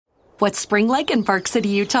What's spring like in Park City,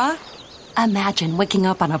 Utah? Imagine waking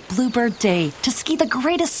up on a bluebird day to ski the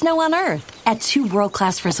greatest snow on Earth at 2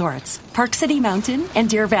 world-class resorts, Park City Mountain and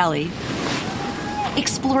Deer Valley.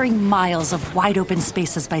 Exploring miles of wide-open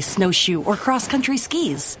spaces by snowshoe or cross-country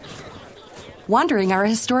skis. Wandering our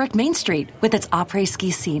historic Main Street with its après ski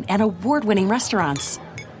scene and award-winning restaurants.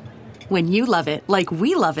 When you love it like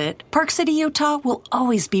we love it, Park City, Utah will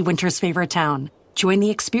always be winter's favorite town. Join the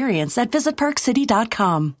experience at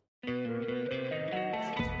visitparkcity.com.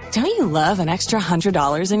 Don't you love an extra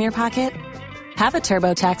 $100 in your pocket? Have a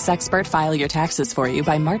TurboTax expert file your taxes for you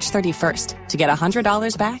by March 31st to get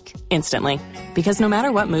 $100 back instantly. Because no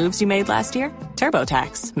matter what moves you made last year,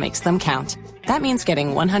 TurboTax makes them count. That means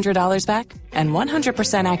getting $100 back and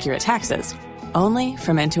 100% accurate taxes only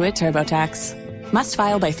from Intuit TurboTax. Must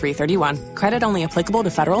file by 3/31. Credit only applicable to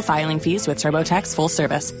federal filing fees with TurboTax full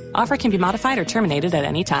service. Offer can be modified or terminated at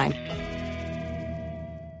any time.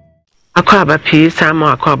 Akwaba P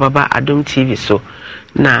Sama Akwaba Adum TV so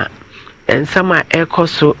na ensama eko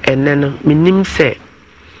so eneno minim se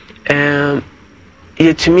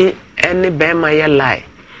yetumi ene be ma ye lie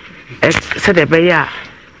se de be ya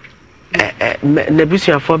na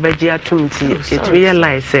busuafo beji atum ti yetumi ye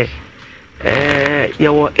lie se ye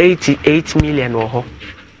wo 88 million wo ho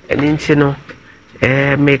eni nti no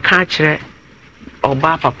me ka kire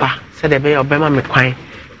oba papa se de be obema me kwan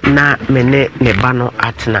na me ne ba no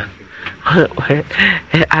atena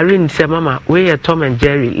Irene said, Mama, we are Tom and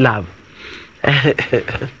Jerry love.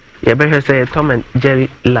 You better say Tom and Jerry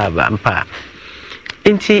love, Ampa.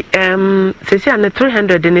 Inti, say, and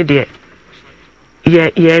 300 in a day.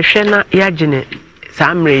 Shena Yajine,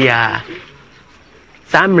 Samria,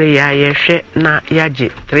 Yeshe na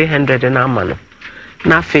Yaji, 300 in a man.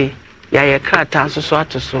 Nafi, ya krata so,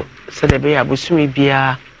 said the Bea Busumi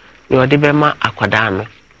Bia, your debema aquadano.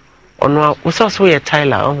 Ono, was also a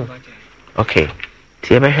Tyler. Okay.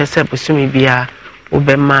 Tiebe hese busumi bia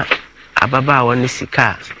ubema ababa woni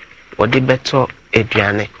sika wodi beto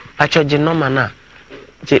eduane. Pacho je no mana.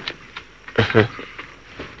 Je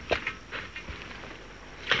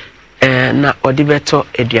na wodi beto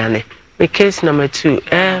eduane. Me case number 2.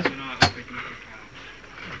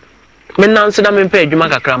 Me na nso da me mpa adwuma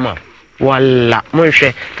kakra ma. Walla mo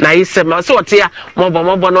hwe na yisem so otia mo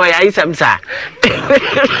no ya yisem sa.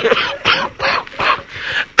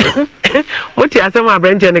 What you asema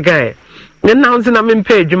branch and guy? You now see na me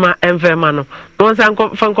pay juma enferma no. No san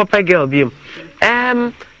ko pay girl bi.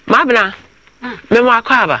 Mabna. Me mo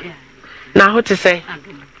akwaba. Na what to say?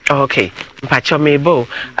 Okay. Mpacho me bo.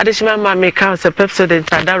 Adishima ma me ka se Pepsodent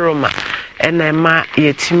Adaroma. Ma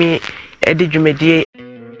yetimi edi dwumedie.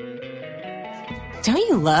 Don't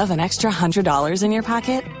you love an extra $100 in your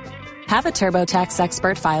pocket? Have a TurboTax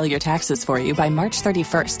expert file your taxes for you by March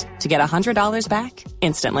 31st to get $100 back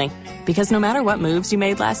instantly. Because no matter what moves you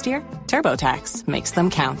made last year, TurboTax makes them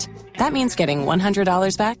count. That means getting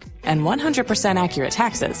 $100 back and 100% accurate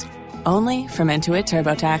taxes only from Intuit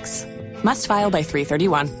TurboTax. Must file by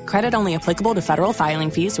 3/31. Credit only applicable to federal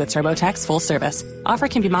filing fees with TurboTax full service. Offer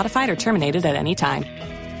can be modified or terminated at any time.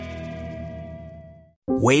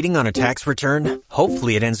 Waiting on a tax return?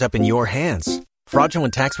 Hopefully it ends up in your hands.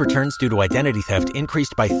 Fraudulent tax returns due to identity theft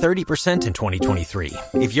increased by 30% in 2023.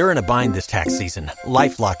 If you're in a bind this tax season,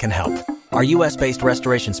 LifeLock can help. Our U.S.-based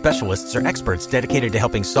restoration specialists are experts dedicated to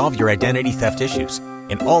helping solve your identity theft issues.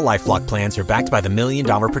 And all LifeLock plans are backed by the $1 Million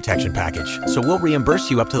Protection Package. So we'll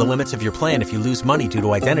reimburse you up to the limits of your plan if you lose money due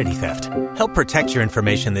to identity theft. Help protect your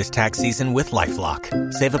information this tax season with LifeLock.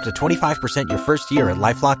 Save up to 25% your first year at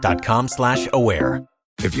LifeLock.com/aware.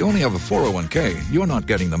 If you only have a 401k, you're not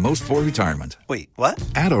getting the most for retirement. Wait, what?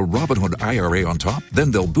 Add a Robinhood IRA on top,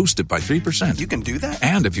 then they'll boost it by 3%. You can do that?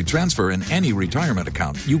 And if you transfer in any retirement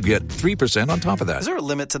account, you get 3% on top of that. Is there a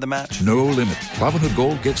limit to the match? No limit. Robinhood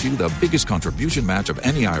Gold gets you the biggest contribution match of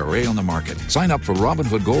any IRA on the market. Sign up for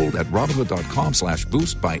Robinhood Gold at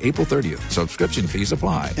Robinhood.com/boost by April 30th. Subscription fees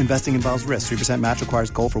apply. Investing involves risk. 3% match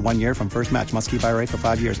requires gold for 1 year from first match. Must keep IRA for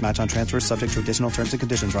 5 years. Match on transfers subject to additional terms and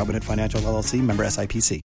conditions. Robinhood Financial LLC. Member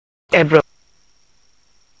SIPC. Ebro.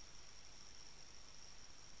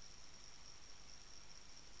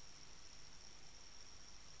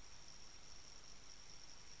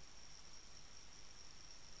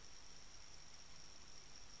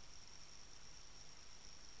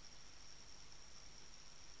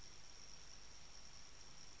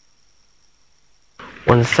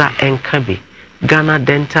 Onsa enkabi Ghana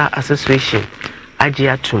Dental Association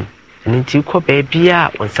agiatum nti ko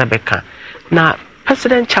bebia onsa beka na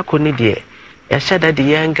President Chako ni de ya shada de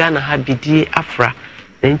yanga na habidie afra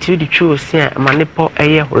nti di twu osia manepo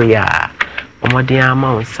eye horoya omode ama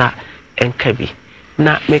onsa enkabi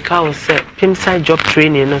na meka wo se pimside job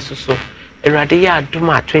training no so erade ya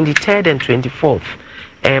aduma 23rd and 24th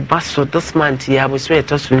baso this month ya was we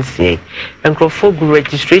to so nsie enkrofo gu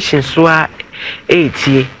registration so a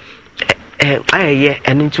 80 ayeye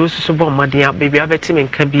eno nti so bo mmade ya baby abeti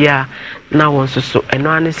menka bia na won so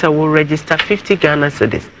eno ane se wo register 50 Ghana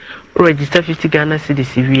cedis register 50 Ghana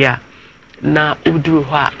cedis wia na uduru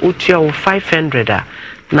ho a utua wo 500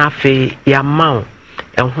 na fe ya mawo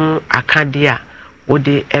eho akade a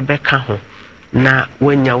wode ebeka ho na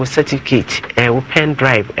wanya wo certificate wo pen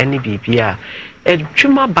drive any bibia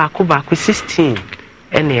edwuma baako 16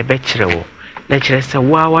 ene ebekire wo na kire se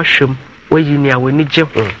wo awahwem wayini a woni je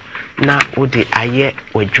ho na wode aye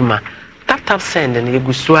wadwuma tap send na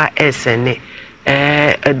yegusua sne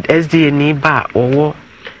SD ni ba wo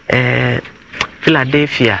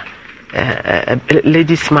Philadelphia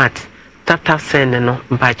Lady Smart tap send no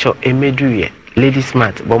mpacho emeduye Lady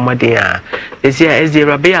Smart bomade a esia SD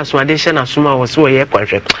rabe asumade hye na suma wo so ye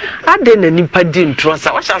kwanhwe ade na nipa di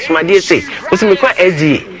ntrosa wo hye asumade sei wo se mekwa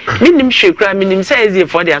SD minim hwekura minim se SD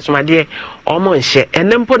for the asumade omo nhye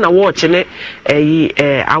enempo na watch ne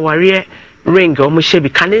aware ring omo hye bi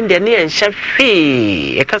kanende ne nhye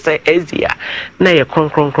hwe e kasa SD a na ye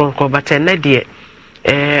kronkron but na de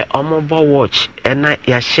omo bo watch na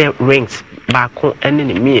ya share rings baako ene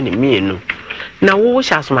ne mienu na wo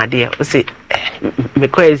hye asumade wo se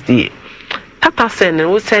because the tata send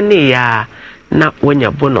we send ya na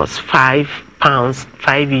wenya bonus £5,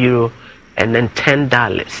 €5 and then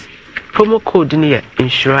 $10. Promo code near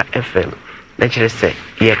Insura FM. Na chere say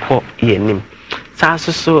ye ko ye nim. Sa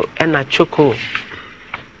so na choco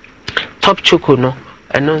top choco no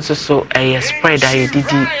and so a spread I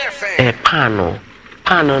didi pano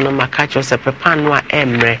no makacho se pan no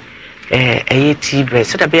emre tea bread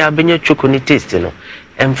so that be abenya choco ni taste no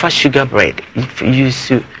and sugar bread if you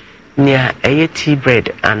use near tea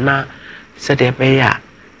bread and na so there be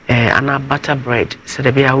and butter bread so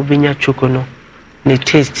there be a ubinya choco no ni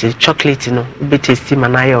taste chocolate no be tasty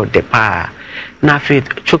manaya de pa na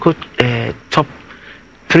faith choco top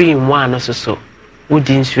 3-in-1 so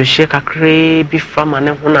wodi nsuo shake akre bi from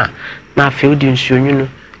ane hona na faith wodi nsuo nyunu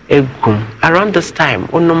egum around this time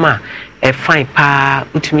onoma fine pa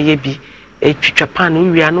utumi ye bi twitwa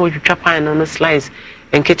pan wi ana twitwa pan no slice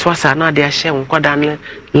enke wasa na de ahye nkoda ne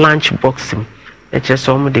lunch box m e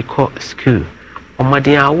cheso mo de call school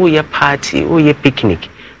omade a wo ye party wo ye picnic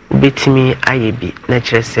obetimi ayebi na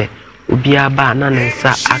kyerese obi aba na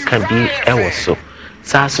nsa aka bi ewo so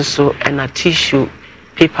sa so na tissue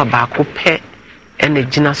paper ba ko pe ene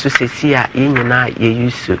gina so sesi a ye nyina ye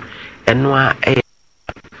use eno a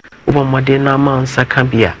omade na ma nsa ka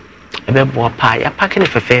bia ebebo pa ya pack ne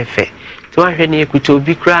fefefe to ahwe ne ekuto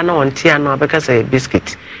obi kura na onte ano abeka say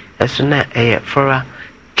biscuit eso na for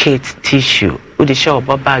kit tissue odi show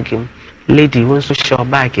bag lady won so show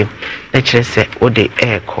bag na kyerese odi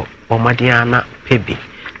eko omade ana pebi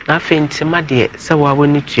na fenti made se wa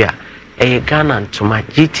woni tua Ghana ntoma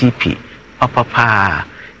GTP papa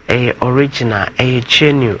original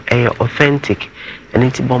genuine authentic and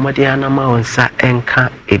it's bomade ana ma onsa enka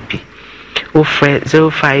ebi ofre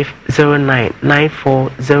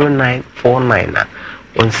 0509940949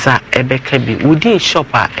 onsa ebeka bi wudi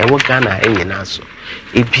shop a ewo Ghana enyina so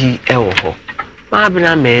ebi ewo ho ma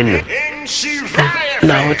bina menu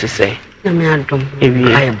na what to say na me adom ewi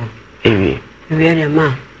le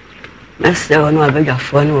ma mase ono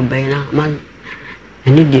abegafo ne obena ma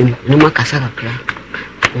eni dim ne makasa kakra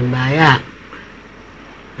mba ya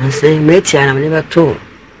anse metia na me beto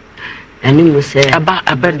ani mu se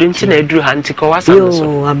abadu nti na eduru ha nti ko wasa no so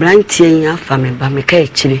yo abrantie afa me ba me ka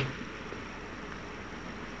ekire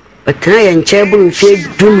betra ye nche bu mfie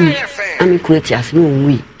dum ami kureti ase no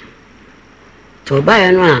onwi to ba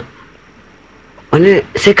ya no a one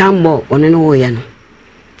second ball one no wo ya no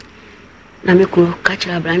na me kuro ka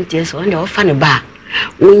kira abrantie so onde ofa ne ba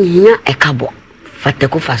wonhia ekabo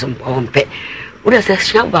fateko faso ompe wo de se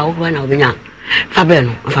sha ba wo na obenya fa be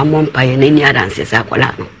no fa mompa ye na ni adanse sa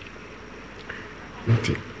kwala no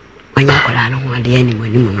nti wanya kwala no ho ade ani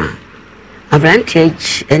manimu no abrantie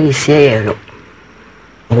ani sie ye ro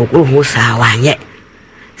ogo ho sa wanye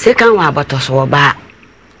se kan wa botoso ba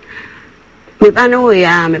me ba no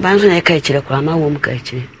ya me ba so na ka kire kwa ma wo mu ka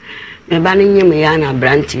kire me ba no nyem ya na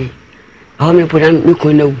abrantie o me podan mi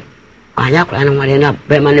ko na wu anya kwala no wale na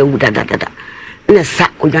be ma na wu dada ne sa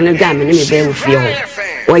odwane ga me ne me be wo fie ho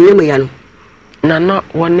wanyem ya no na no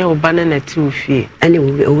wone obane na ti wo fie ani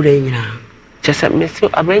owure nyina chese meso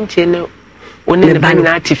abrantie ne woni ne ban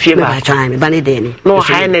na ti fie ba cha me ban de ni no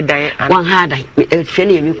ha ne dan wan ha dan fie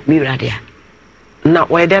ne mi wura de na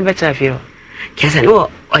we de beta fie kese no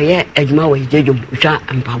oye adwuma wo jejum twa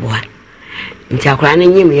mpaboa nti akora na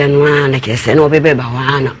nyim ye no na kese no bebe ba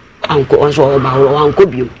wa na anko onso ba wo anko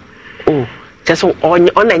biom kese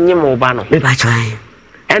ona nyim wo ba no me ba twan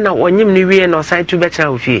ena onyim ni wie no sai tu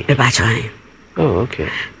betra ofie me ba twan okay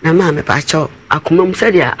na ma me ba cho akoma mu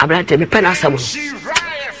sadia abrante me pena asam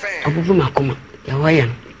abubu makoma ya wayan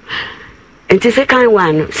enti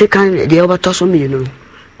second de obato so mi no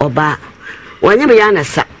oba wanyem ya na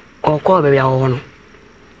sa okọ be ya wo no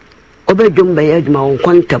obedwum be ya adwuma won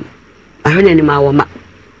kwantam ahwene ni ma wo ma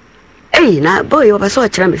na boy oba so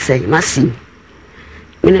kira me sei masi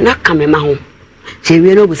mene na kame ma ho se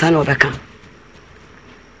wie no busa na obeka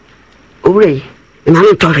owre ma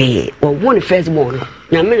no tori wo won first born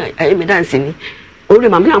na me na me dance ni owre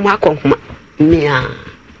ma me na mo akọkoma me a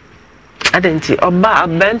adenti oba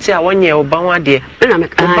abenti a wonye oba ho ade na me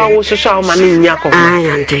oba wo so so ma ni nya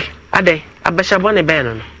akọkoma ante ade abesha bone ben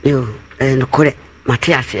no yo no kore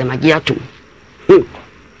Matias e magi atum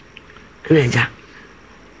neja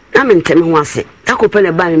na me nteme ho ase takope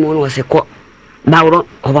ne ba me mo no se ko bawro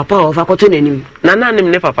o papa o fa koto nanim na nanim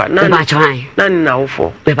ne papa na ba chan na na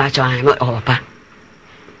wofo be ba chan o papa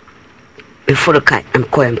before kai am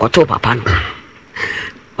ko em koto papa no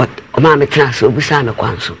o ma me trans obusa me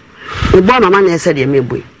kwanso e bo mama na ese de me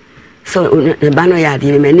boy so ne ba no ya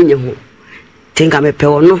de me ni nye ho tinga me pe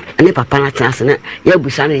ono ne papa na trans na ya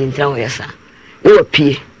busa na yintra wo yesa no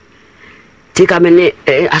pie tinga me ne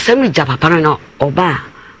asem ja papa no oba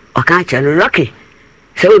o ka che no lucky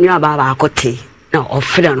se oni aba ba akote na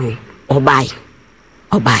ofra no obai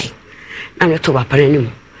na me to papa ni mu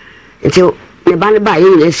nti ne ba ne ba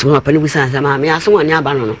ye ni esi papa ni busa sama me aso oni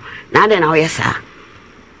aba no na de na wo yesa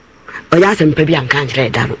o ya se mpe bi an kan kire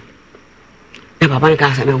da no na papa ni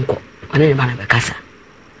ka sa me nko oni ne ba na be kasa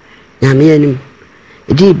na me ni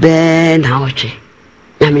di be na oche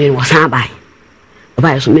na me ni wo san bai o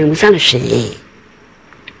ba so me musa na hwe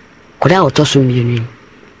ko da o to so mi ni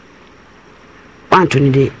wanto ni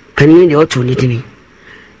de panin de oto ni dini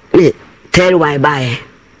ne tell why buy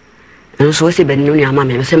and so se ben ni ama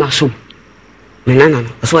me se masum me nana no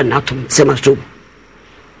so na atom se masum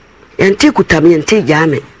yanti kutami yanti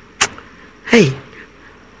jame hey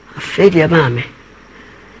afedi aba me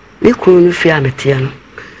me ku no fi ametia no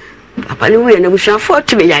papa ni we na busha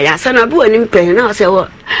fortu me ya sana bu ani mpen na se wo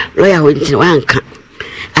lawyer wo nti wa nka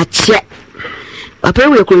ache papa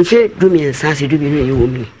we ku nfi du mi nsa se du bi no yewo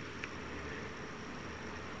mi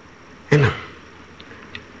ena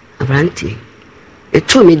abranti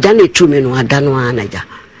etu mi dane etu mi no adano anaja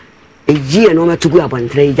eji no matugu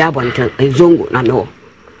abontre eja abontre ezongo na me wo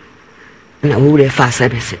na wo re fa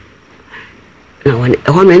service na woni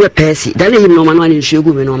ho me ne pesi dane yim no ma no ani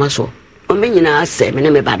nsuegu mi no ma so o me nyina ase me ne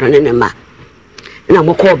me bado ne ma na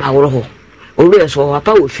mo ko ba woro ho o re so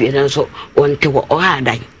papa wo fie na so wonte wo o ha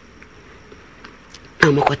dan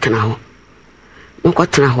na mo ko tena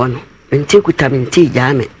ho no nti kuta mi nti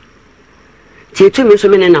jame ti etu mi so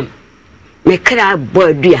me nenam me kra bo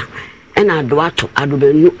adua e na do ato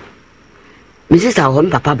adobanu mi sisa ho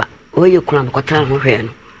papa ba o ye kura me kotara ho hwe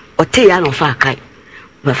no o te ya no fa kai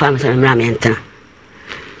ba fa me se me ra me ntena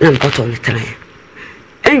na me koto ni tena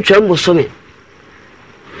entwa mbo so me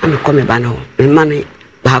am ko me ba no me mane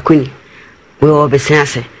ba kuni we o be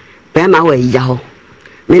senase be ma wa ya ho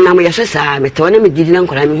me na mo yeso sa me to na me didi na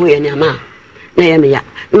nkora me ho ye ni ama na ye me ya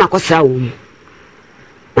ma ko sa wo mu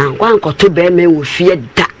na nkwa nkoto be me wo fie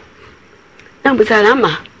da na busa na ma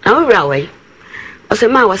na wo bra we o se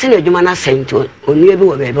ma wa se na adwuma na sento onua bi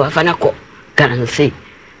wo be wa fa na ko garansi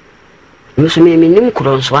musu me nim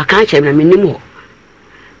kuro so aka che na me nim ho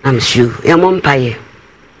am sure ya mo mpaye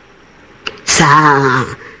sa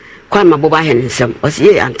kwa ma boba he nsem o se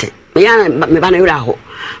ye ante me ya me ba na wura ho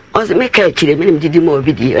o se me ka chire me nim didi mo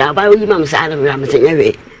obi di ra ba yi mam sa na wura me se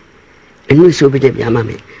nyewe enu so obi de bi ama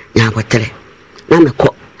me nya botere na me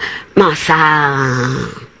ko ma sa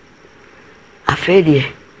afedi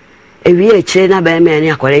ewi e chire na ba me ani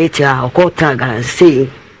akore iti a okota garansi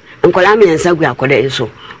nkola me nsa gu akore so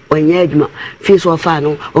onye adwuma fi so fa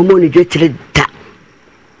no o mo ni dwetire da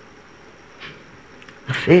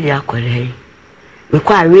afedi akore me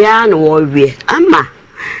kwa wia no wo wie ama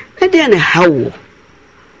e de na hawo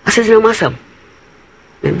asese no masam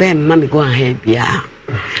me be mama go ahe bia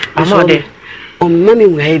amode o mama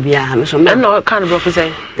we ahe bia me so me no kan bro fi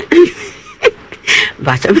say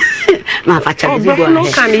bacha ma facha bi go no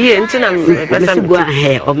kan ye ntina me go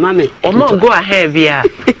ahe o mama go ahe bia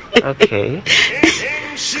okay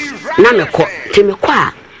na me ko ti me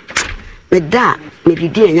kwa me da me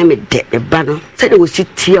didi anya me de me ba no se de wo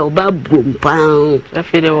sitia o ba bom pan na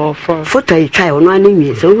fede wo fo foto e try ono ani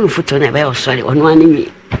mi so wo foto na ba o sorry ono ani mi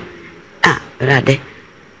rade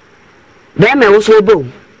be me wo so bo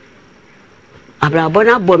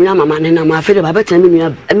abrabona bom ya mama ne na ma fe de ba betan mi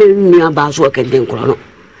nua ba so kende nkoro no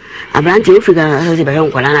abrante efika se be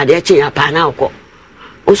nkoro na de che ya pa na okọ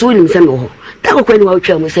oso nim se me ho ta kokọ ni wa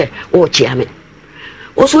twa mu se o chia me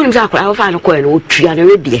oso nim se akora wo fa no ko no tua no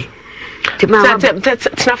redie tima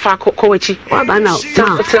tina fa ko wachi wa ba na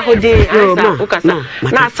tina ho de ukasa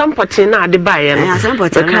na asampote na ade ba ye no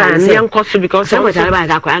asampote na ne nkoso because asampote ba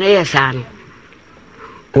ka akora na yes an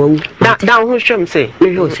o da ho hwem se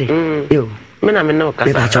me ho se yo me na ukasa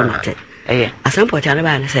me ba chomate asampote na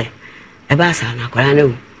ba na se e ba sa na akora na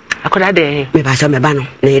o akora de me ba me ba no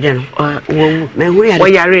na ide no wo me hu ya wo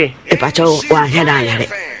yare e pa cho wa he da yare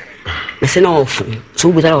me se no ofu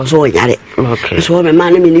so bu da so yare okay so me ma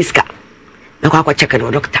na miniska me kwa check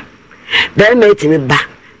no doctor be me ti me ba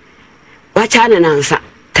wa cha na nansa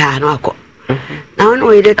ta no akọ na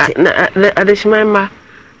ono ide ti adeshima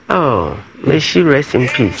oh may she rest in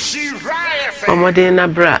peace omode na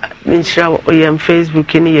bra minshira oyam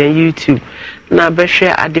Facebook ni yan YouTube na be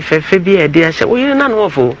hwe adefefe bi e de ahye oyire na no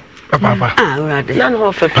ofo papa urade na no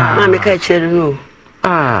ofo ma me ka chere no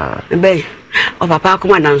be o papa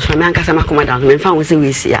akoma dan so me ankasa makoma dan me fa wo se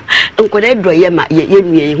we sia enkoda do ye ma ye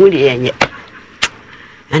nue hu de ye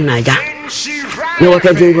ana ja no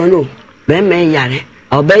ka jingo no be me yare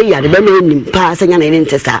o be yare be me nim pa sanya na ni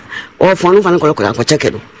ntesa o fo no fa no ko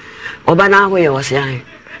check no oba na ho ye wo se an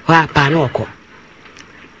wa pa na okọ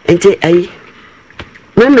enti ai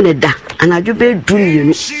me da anadwo be du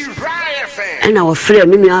mienu ana wo frɛ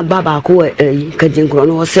me nua baba ko ai ka jingo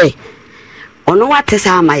no wo se ono wate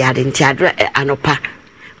sa ma yade nti adre anopa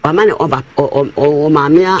wama ne oba o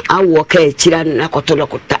maame awo ka ekira na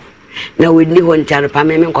kotolokota na woni ho nti anopa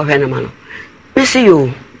me nkɔhwɛ na ma no me se yo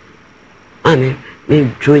amen me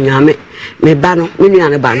jonya me ba no me nua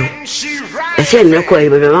ne ba no ese ne ko e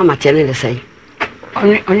be mama te ne sai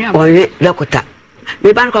onye lokota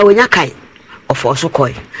me ba ko wonya kai ofo so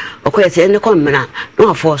koi okoye se ne ko mmena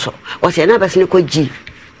no ofo so wo se na bese ne ko ji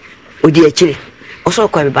odi akire oso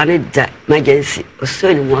kwa ba ne da emergency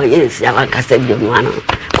oso ni mo yes ya ka se bi no ano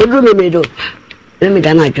ko du me do le me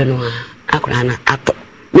da na adwo no akora na ato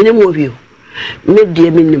me ne mo bio me die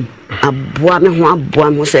me nim aboa me ho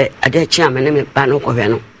aboa mo se ade chi am ne me ba no ko hwe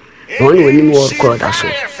no no ni woni mo ko da so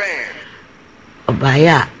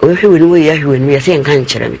obaya o hwe woni wo ya hwe woni ya se nka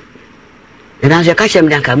nkyere me na so ka chem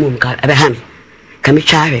dan ka mum ka abe ha me ka me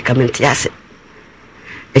twa hwe ka me ntiase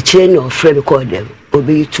e chire no frɛ me ko dem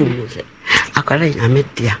obi tu no se akara ina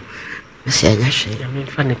media se anya hwe ya me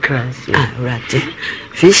fa ne cries right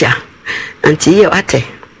fisha anti ye ate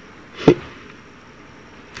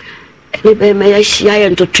ni be me ya shia ye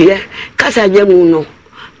ntotue kasa nyamu no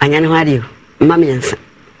anya ne hade mama yensa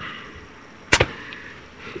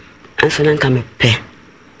anso nan ka me pe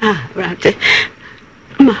right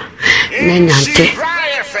ma ne nyante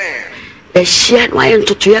e shia no ye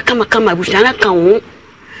ntotue kama bushana kan ho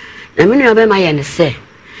na me nua be ma ye ne se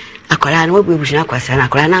akwara na wabu ebushina kwasa na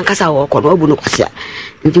akwara na nkasa wo kɔ na wabu no kwasa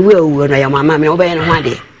nti we owu no ya mama me oba ye no ho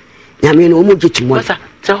ade nyame no omu gitumo kwasa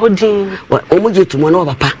ta hodin omu gitumo no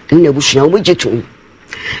papa na ebushina omu gitumo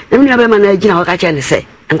na me nua be ma na agina wo ka che ne se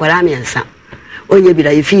akwara me nsa onye bi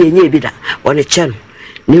da yefi enye bi da wo ne che no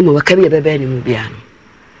ne mo waka bi be be ni mu bia no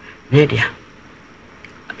ne dia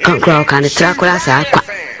kan kwa ka ne tra kwara sa akwa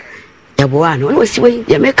ya bo ano no si we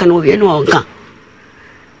ya meka no wie no onka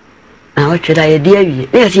na wachira ye dia wi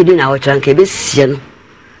na yasi di na wachira nke be sie no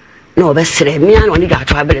na obesere mi an oni ga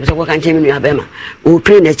to abele so ko kan che mi nua be ma o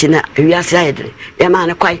pre na chi na wi ase ayedre ya ma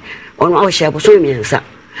na kwai ono a hye boso mi nsa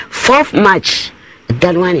 4th March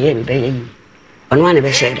dan wan ye be yi ono wan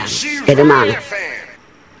be hye dan e de ma no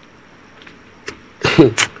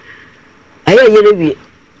aye ye wi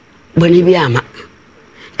boni bi ama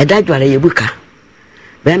e da dware ye buka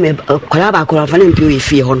be me kola ba kola fa ne mpi o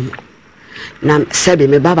fie ho no na sebe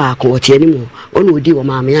me baba ko otiani mu ono odi wo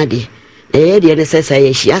maame ade de ne sesa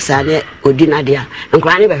ye hia sa ne odi na de a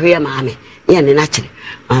nkra ne be hwe maame ye ne na kire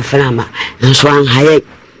amfana ma nso an haye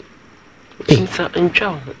nsa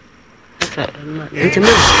ntwa asa ntema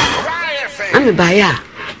ame ba ya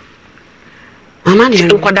mama ne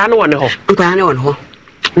nkwada no wone ho nkwada ne wone ho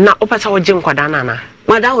na opasa wo je nkwada na na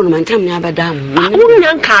mada wo no mantam ne abada mu wo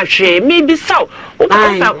nya nka hwe me bi saw wo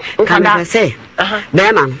ka nkwada se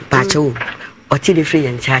be man pa chewo oti de free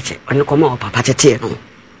en church oni koma o papa tete no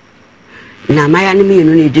na maya ne me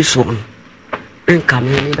no ne di so no nka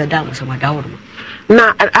me ne be da mo so mada wo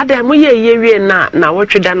na ada mo ye wie na wo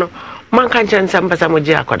tweda no man kan chansa mpasa mo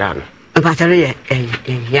je akoda no pa tere ye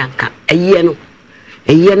yanka aye no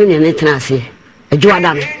ne ne tenase adwo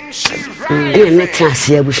ada no ne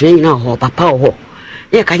tenase abuhwe nyina ho papa ho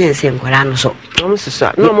ye ka yen se nkwara no so no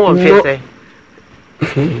so no mo mfese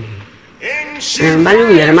mbali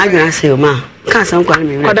wi yere madwana se o ma ka san kwara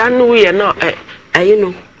me kwada no wi no ayi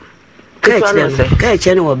no ka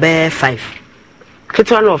che no be 5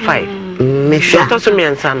 kitwa no 5 me sha to so me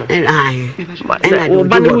nsa no ai o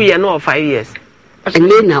ba no wi no 5 years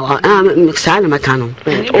ene na sa na maka no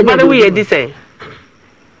o ba no wi di say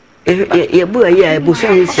ye bu ayi bu so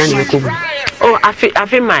yin sia na ko bu oh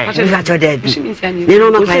afi mai va to de bi ni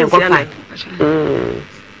no ma fa ko fa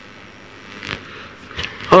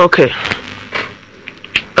okay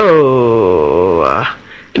oh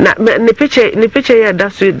na ne picture ya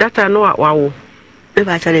data no wawo e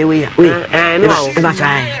ba tare we ya no e ba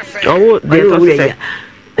tare oh they to say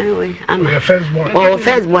anyway I'm first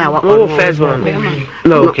born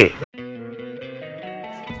no okay.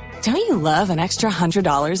 Don't you love an extra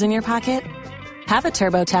 $100 in your pocket? Have a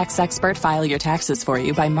TurboTax expert file your taxes for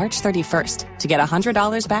you by March 31st to get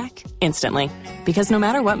 $100 back instantly. Because no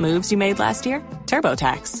matter what moves you made last year,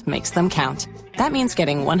 TurboTax makes them count. That means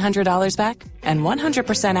getting $100 back and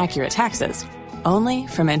 100% accurate taxes only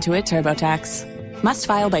from Intuit TurboTax. Must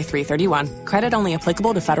file by 3/31. Credit only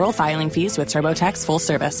applicable to federal filing fees with TurboTax full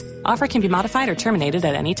service. Offer can be modified or terminated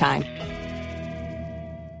at any time.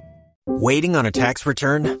 Waiting on a tax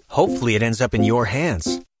return? Hopefully it ends up in your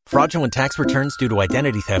hands. Fraudulent tax returns due to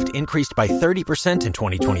identity theft increased by 30% in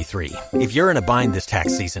 2023. If you're in a bind this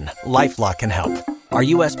tax season, LifeLock can help. Our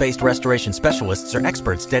U.S.-based restoration specialists are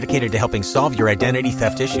experts dedicated to helping solve your identity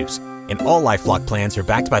theft issues. And all LifeLock plans are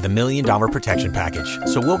backed by the $1 Million Protection Package.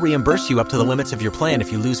 So we'll reimburse you up to the limits of your plan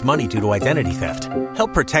if you lose money due to identity theft.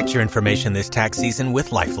 Help protect your information this tax season with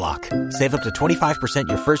LifeLock. Save up to 25%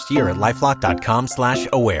 your first year at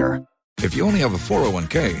LifeLock.com/aware. If you only have a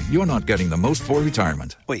 401k, you're not getting the most for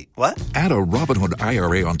retirement. Wait, what? Add a Robinhood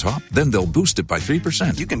IRA on top, then they'll boost it by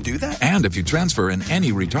 3%. You can do that? And if you transfer in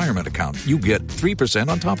any retirement account, you get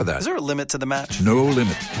 3% on top of that. Is there a limit to the match? No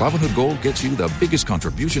limit. Robinhood Gold gets you the biggest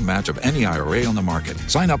contribution match of any IRA on the market.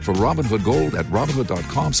 Sign up for Robinhood Gold at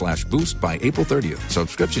Robinhood.com/boost by April 30th.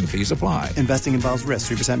 Subscription fees apply. Investing involves risk.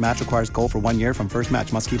 3% match requires gold for 1 year from first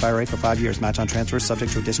match. Must keep IRA for 5 years. Match on transfers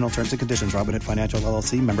subject to additional terms and conditions. Robinhood Financial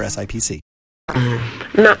LLC. Member SIPC.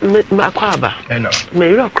 Na makwaba me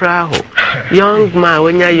you cry ho young man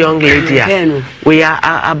when you young lady we are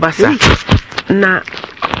abasa na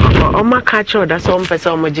o ma catch or that some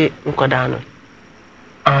person omoje nkoda no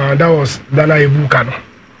that was Dana Ebuka no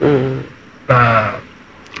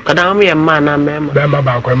kada am ye man na mema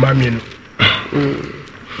ba kwa ma mienu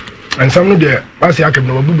and some no there pass yakeb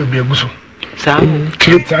no bu bebe eguso sa ne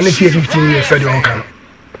 15 years study on kan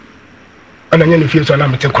ana nyane fie so na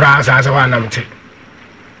mete kura sa wa na mete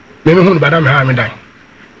me hu bada me ha me dan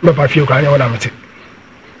me pa fie kwa nya wa na mete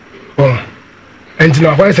oh enti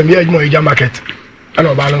na kwa se me ajuma ija market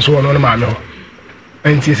ana ba no so no ma me ho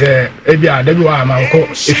enti se e bia da bi wa ma nko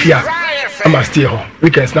efia ama stay ho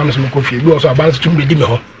weekends na me so ko fie bi so aba so tum be di me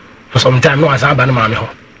ho for some time no asa aba na ma me ho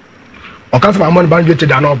o ka se ma mo ban jete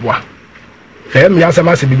da na obua me ya se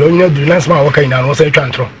ma se bi do nya du na se ma wo kan na no se twa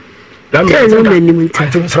ntro la me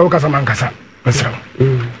anti srawo kasa man kasa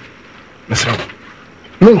mesrawo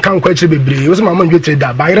mun kan kwachi bebre wo se ma man jete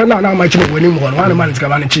da bayira na na ma chi mo wani mo wana man tika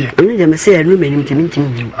ban chi ani je me se enu menim timi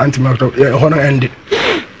anti ma to hono end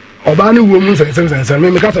oba ni wo mun sen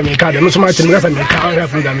me kasa me ka de no so ma chi me kasa me ka ra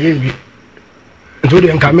fu da me yi nto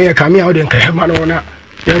de nka me a de nka ma no na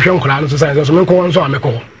ye hwe nkura no so sai so me ko won so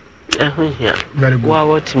ameko yeah. Wa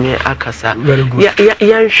what me akasa.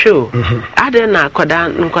 Ya show. Ade na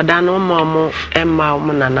nkoda no momo emma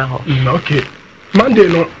mo nana ho. Okay. Monday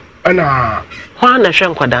no ana ho na hwe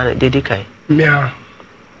nkoda no dedi kai. Mia.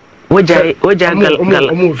 Woja gal.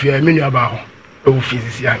 Omo fia menu aba ho. O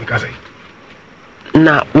fizisi an kasa.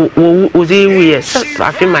 Na wo zi wiye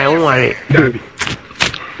afi my own worry.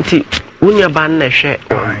 Ti wunya ban na hwe.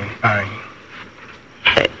 Ai.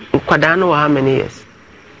 Nkoda no how many years?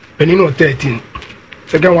 Penino 13,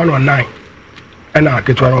 second one on 9, and I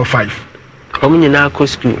get 5. Come in now,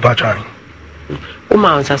 school. Patron.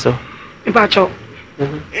 Uma so. Pacho.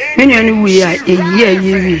 You we are a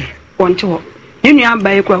year, want to. You are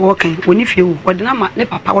by walking when if you would not let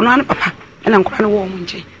papa or not papa, and I'm crying a woman.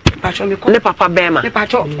 Pacho, me call papa Bema.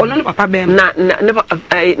 Pacho, or not papa Bema.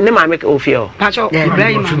 Never make Ophio. Pacho,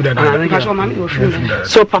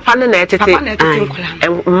 so papa and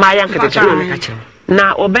my uncle.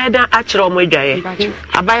 Na obeda achiro mo dwaye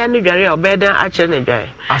abaya ne dware obeda achiro ne dwaye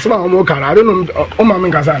asema mo kara I don't know o ma men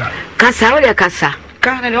kasa na kasa o de kasa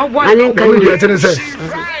kana ne obo ani kan ni tene se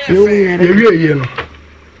ye ye no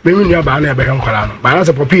be mi nua ba na e be nkwara no ba na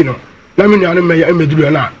se popi no na mi nua no me meduru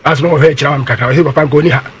na asema o he kira am kakra se papa ko ni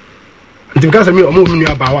ha nti ka se me omo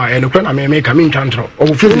nua ba wa e no kra na me ka me ntwantro o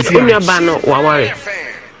wo feel si nua ba no wa ware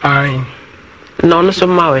ai no no so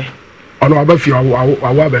mawe ono aba fi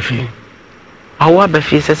wa ba fi awa ba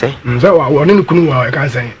fi sese nza wa ne kunu wa e ka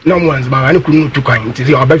se na mo anza ba ne kunu tu kwan nti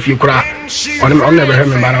se aba fi kra ono na be he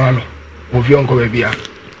me ba na wa me wo fi onko ba bia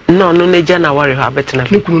no ne jana ware ha betena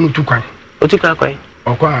ne kunu tu kwan o tu kwan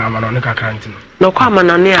okwa amana ne kakra ntino no kwa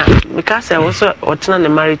amana ne a because wo so otena ne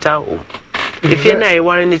marital home if you na e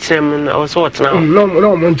ware ne tirem no so otena no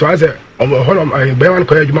mo nto ase o ho no be wan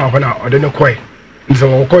ko adwuma ho na o de ne koi nso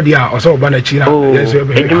o ko dia o so ba na chi na yeso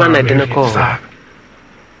be adwuma na de ne ko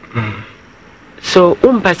so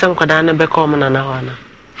person kwada na be ko mo na na ho na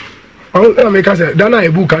o me ka se dana e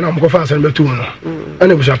buka na mo ko fa asan betu no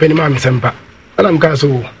ana bu shapeni ma me sempa ana mo ka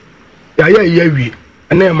so ya wi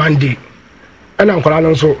na Monday ana nkwala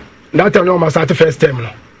no so that time no ma start first term no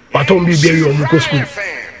watom bi bia wi o mu ko school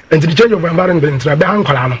and the change of environment na be han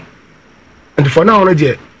nkwala no and for now no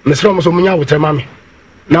dey me sere mo so munya wotre ma me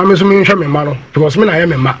na me so me nhwe me ma no because me na ye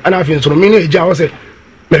me ma ana afin so me na eja wo se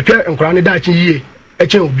me hwe nkwala ne da chi yie e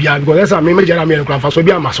chen obi a because esa me jara me nkwala fa so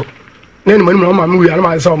bi ama so na ni mo ma me wi ana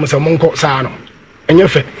ma se mo se mo nko sa no enye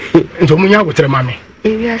fe nto munya wotre ma me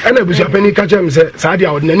ana bu shapeni ka chem se sa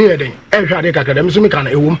dia ordinary eden e hwe ade kakada me so me kana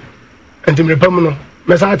ewum enti me pam no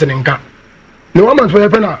me sa atene nka ne wa man so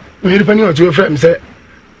pena me ri pani o to frame se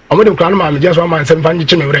o mo de kran ma me je so man se mfa nyi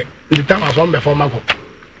chime wre ndi ta ma so mbe fo mako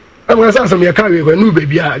e mo sa me ka we ko nu be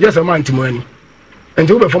bia je so man timo ani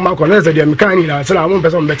enti wo be fo mako na se de me kan ni na se la mo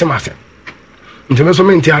pese mo beti ma se enti me so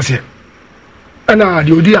me nti ase ana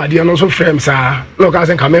de odi ade no so frame sa no ka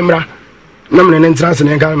se ka memra na me ne ntrance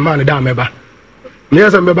ne ka ma ne da meba me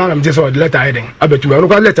yasa mbe ba na me je so de letter eden abetu no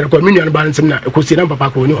ko letter ko me nua ba nsem na ko si na papa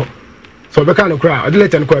ko ni ho so be kan kra odi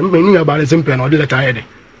letter ko me nua ba nsem pe na odi letter eden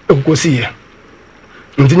ko si ye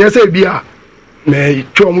ntinya se bia me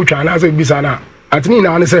twa mu twa na se bisa na atini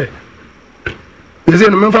na ne se ze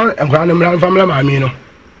no me fa enkra na mra family ma mi no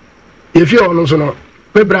ye fi ono so no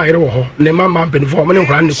be bra yere wo ho ne mama mpeni fo mo ne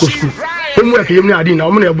nkra ne ko school ko mu akeye mu adi na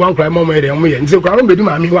mo ne ebu ankra mo mo yere mo ye nse kra mo be di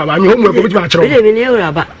ma mi wa ma mi ho mu ko bi ma kire wo me ne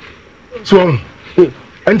ewra ba so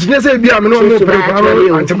antinya se bia me no mo pre kwa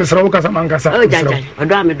no anti sra wo kasa man kasa o jaja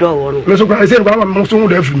odo am do wo no me so kwa se kwa mo so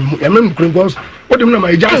do afi mu ya me kure because wo dem na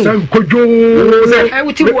ma ija san kojo se e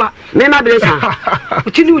wuti bua me ma blesa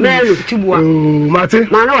wuti ni wuti bua mate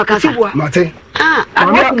ma na wakasa mate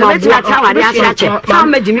awo kuma bua ta wa de asa che fa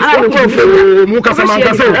ma jimi fa mu kasa man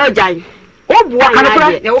kasa o jai o bua na de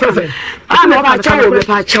me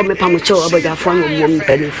pa cha me pa mo cha obaja fo no mo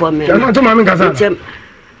mpeni fo me na to ma me kasa na se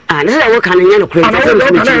wo kan nya no kure se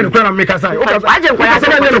wo kan nya no kure me kasa o kasa aje ko ya se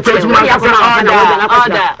nya no kure ya ko na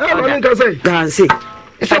me kasa gansi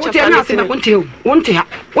so wuti na se na wonte ha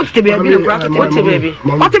wote be abi no kura wote be abi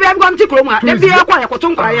wote be abi ko mti kuro mu a de bi akwa ya koto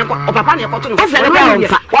nkwa ya ko o papa na ya koto no o fe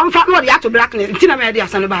won fa no de ato black ne ntina me de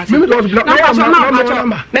asane ba se me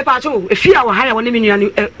pa cho e fi a wo ha ya woni minua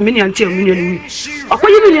ntia minua ni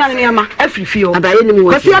okoyi minua ne ma afiri fi o abaye ni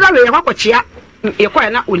mu ko fi ada we ya kwakochia ye kwa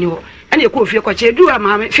na oni ho ene ko fie kwache du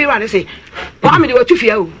ama me fi wa ne se wa me de watu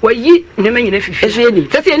fie o wayi ne ma nyina fifi eso ni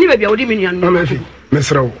tete ni ba bia wodi minua no ma fi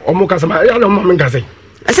mesra o mo kasa ma ya no mo men kasa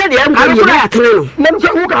ase de am ko ni atene no na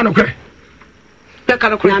ko wo ka no kre pe ka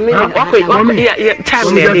no kre wako ya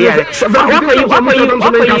time ne ya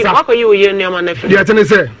wako you ye no ma na fi dia tene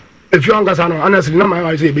se if you anga sana honestly na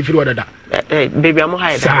my say be firi wadada baby am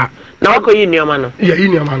hide na wako you no ma no ya you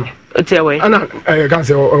no ma no otewe ana ka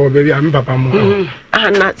say o baby am papa mu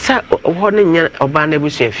na sa ho ne nya oba na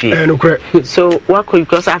busu fie no kre so wako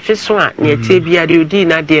because afiso a ne tie bia de odi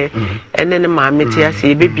na de ene ne ma meti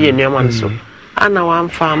ase be bie no ma so ana wan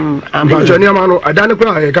fam ba jani ma no adane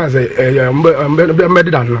kra ya ka say mbe de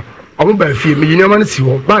dan no o mo ba fie me yin ma no si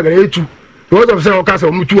ho ba ga etu because of say o ka say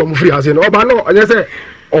o mutu o mu free ase no oba no anya say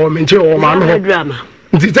o menche o ma no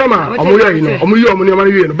nti tama o mo yi no o mo yi o mo ne ma no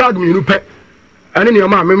yi no bag mi no pe ane ne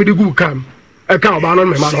ma me de gu kam e ka oba no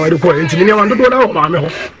me ma no de ko nti ne ma ndo na o ma me ho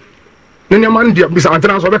ne ma ndi bisa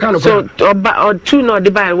antena so be ka no so oba o tu no de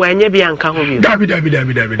ba wa nya bia nka ho bi dabi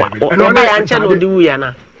ene oba ya ncha no de wu ya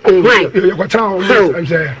na yo ko cha o am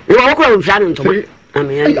say yo ko ko mfa no ntoma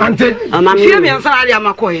ante fie mi ansa ali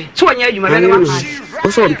amakoye so wanya adwuma be ma o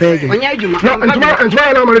so mpa adwuma wanya adwuma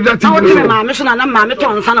ntuma na ma de dati na wo ma me so na ma me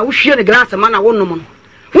ton nsa na wo hwie ne glass ma na wo no mo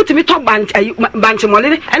wutimi to banche mole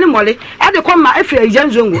ene mole e de ko ma afri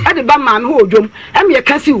ajanzongo e de ba ma me ho odwom e me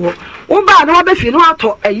kasi wo Uba no be fi no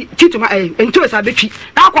ato tituma ento esa betwi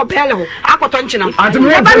na akọ bele ho akọtọ nchina eba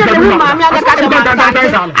ne mu ma mi aga ka ma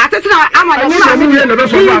atesina ama ne ma mi ne be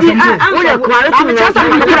so ba so wo le kware tumi na sa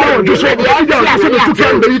ma kura o so de ya so tu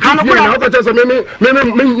kan be tu na ko tese me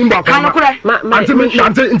mba ko anti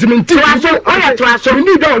so o ya to aso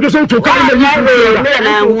ni da o so to kan na yi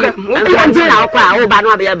na o kwa o ba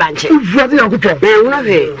no be banche ufati ya kuto me una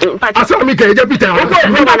ve aso mi ke je Peter o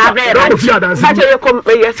ba na bre ba fi adansi ba je ko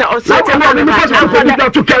ye se o se ma me ba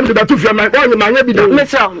to kan da to fi ma o ma nya bi da me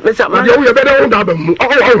so ma je wo ye be da wo da ba mu o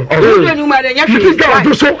ni ma de nya fi ga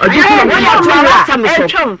do so ajuku na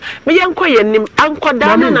me yanko ye nim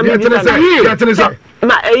ankoda na me bi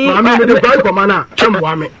ma ma me de kwa ko mana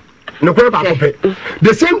chemwa me no ko ba ko pe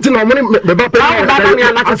the same thing o mo me ba pe o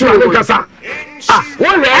kasa wo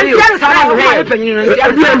re ani o sa ra wo pe ni no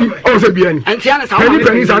o se bi ani antia na sa wo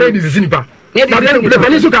pe ni sa re di sisi nipa the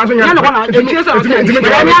police can so ya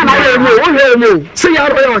say ya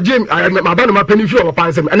ro Jim ma ba no ma penny few o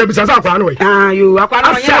pansem and be sasa akwa no we you akwa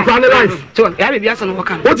no ya akwa no life so ya be bia so no work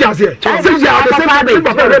what you say ya the same ni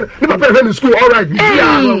papa in school all right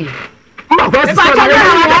ma kwa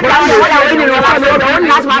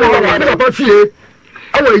say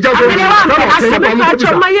awo ija so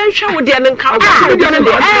ma yen hwa wo de ne nka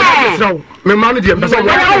me ma no de mbesa wo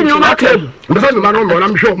mbesa me ma no na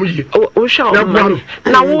me hwa mo yi wo hwa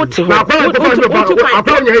na wo te ho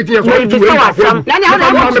apa nya eti so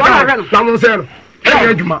na mo se no e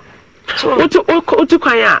adwuma otu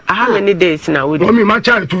kwan a how many days na wo di me ma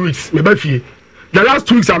child 2 weeks me ba fie the last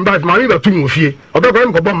 2 weeks I'm back ma me ba tu mo fie obekọ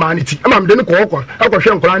me ko bo ma ni ti ama me de ne ko hwe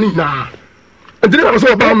nkora ni na ndiri na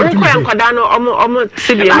so ba ma tu ko nkoda no omo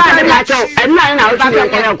sibia ma de la cho enna na o ta ko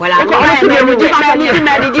nkola ko mo di ba ni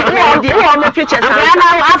na di wo mo pictures na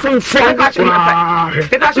afun fo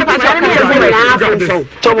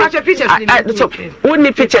we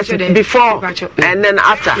need pictures before and then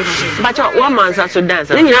after but one man so dance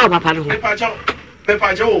ni na papa no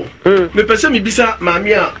Pepa jo me pese mi bisa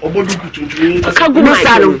maami a obodu kutuntuni ka gu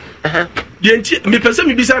masa no de nti me pese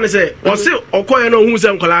mi bisa ne se o se okoye no hu se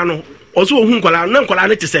nkola no o so hu nkola na nkola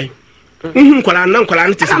ne tese hu nkola na nkola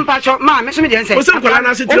ne tese mpacho ma me so me de nse o se nkola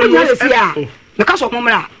na se tire no me ka so mo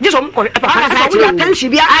mra je so mo ko papa ka so ya tan shi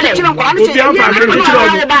bia a tire nkola ne tese ya ba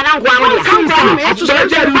na nkola mo ka so so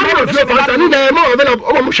ni na mo be na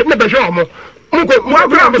o mo shebe be hwe o mo mo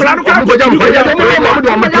abra mo la ko ko jam ko ya mo mo ko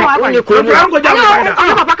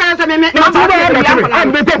papa ka se me me na so be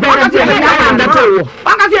ko ko na to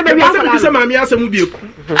aka se be wi asa se mami asa mu bieku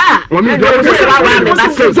mo mi do se ba wa me ba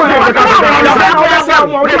se so na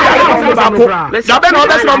be no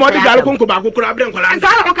be se mo di gal ko ba ko kura abre nkola sa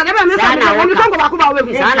o ka be me sa mo mi ko ba ko ba we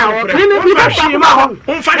ku sa na o mi ba shi ma ho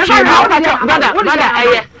on fa shi ma bada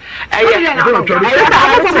aye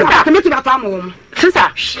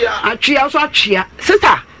sister atwia so atwia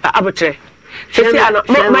sister abotre sisi ano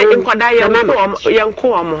my nkwada ye nko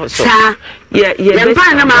am so ye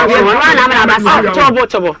mpa na ma wo na ba sa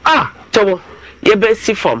tobo ye be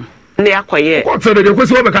si form na yakoye ko tere de ko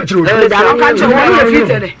si wo be ka kire o da ro ka kire wo le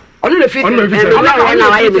fitere onu le fitere ona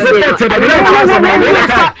wa ye be se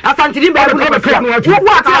asantiri ba bu be kira wo ati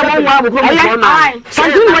awon wa bu ko mo na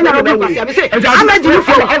santiri wo nya ro be kwasi abi se amaji ni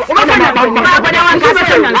fo o ba na ba da wan ka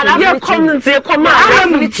se na ye comment e koma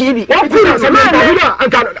am ni tv o fu na se ma na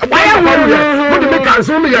anka wa ye wo de me kan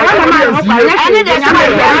so me ya ani de se ma ya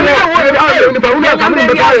ni ba wu ka me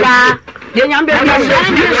be ka de nyambe ya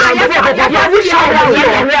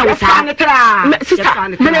sister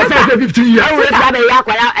me na say 15 years ba be ya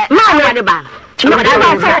kwala ma wo de ba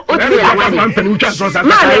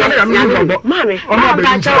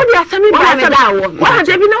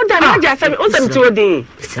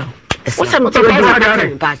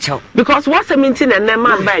because what's a minting and then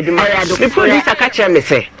man by the producer catch me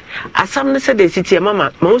say as some said the city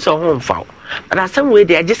mama most of home foul but as some way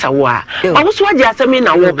they are just a war I was what just mean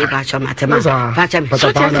I will be patch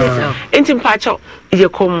intim patch ye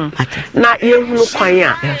come na ye hunu kwan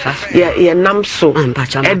ye nam so e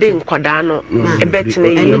de nkoda no e betene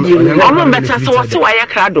ye omo beta so wo se wa ye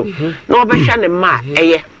krado na obehwa ne ma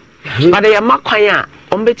eye but ye makwan a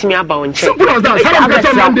omo betimi aba won che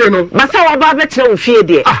ba sa wa ba betene wo fie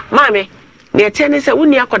de mame ne etene se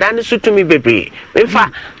woni akoda ne sutumi bebre me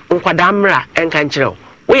fa nkoda mra enka nkyerɛ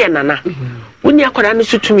wo ye nana woni akoda ne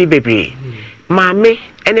sutumi bebre mame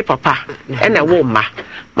ene papa ene wo ma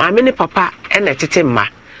mame ne papa ene tete ma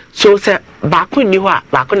so say baako ni ho a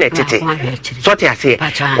baako na tete so te ase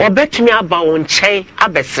obetumi aba won chen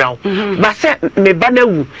abesraw ba say me ba na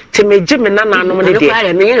wu te me gye me nananom ne de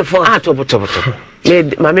tobotobo me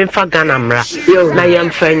ma me fa Ghana mra na yem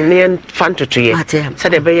fa ne fantotoye say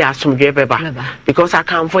de be ya asomdwe be ba because I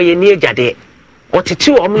can for ye ni agade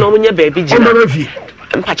otiti o no nya ba bi gina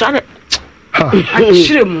mpacha ne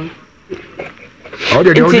ashirem o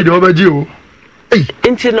de obaji o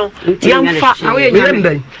Inti no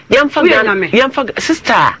yamfa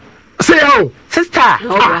sister say oh sister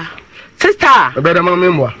better mama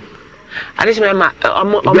memwa adishima ma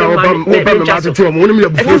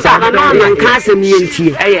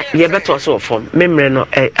ye beto so form memre no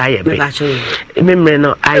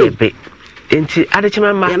ayebe inti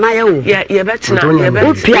adishima ma ye betina ye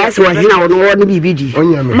PS wa hina wono no bibidi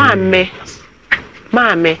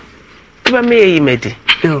mame tuba me yimedi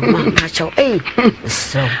so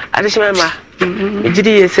adishima ma ejidi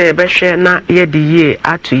ye say be hwe na ye de ye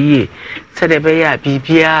ato ye se de be ya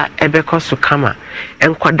bibia ebekoso kama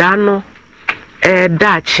enkwada no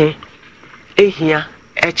daachi ehia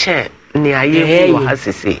eche ne aye hu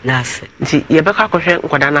hasisi nti ye beka kohwe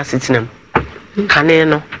nkwada na sitinam kane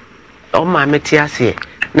no o ma meti ase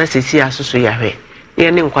na sisi asoso ya hwe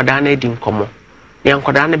ye ne nkwada na edi nkomo ye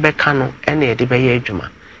nkwada na beka no ene ye de be ye adwuma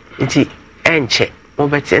nti enche mo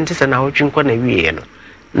beti enti se na wotwi nko na wiye no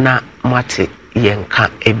na mate yenka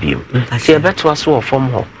ebiem ye beto aso wo fom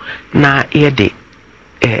ho na ye de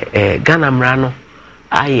Ghana mra no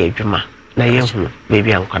aye adwuma na ye hu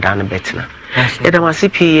baby ankwada no betina ye da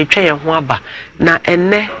masipi ye twa ye ho aba na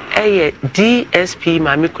enne eye DSP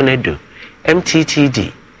mami konedo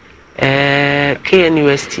MTTD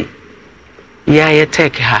KNUST ya ye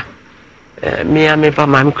tech ha me ba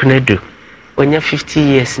mami konedo onya 50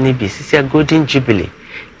 years ni bi sisi golden jubilee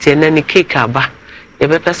tie na ni cake aba ye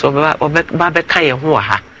be pese ba be kan ye ho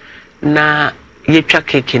ha na ye twa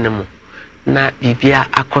cake ni mu na bibia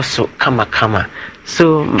akoso kama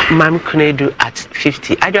so mam kunedu at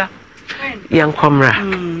 50 adwa yankomra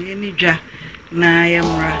yeni dwa na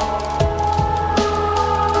yamra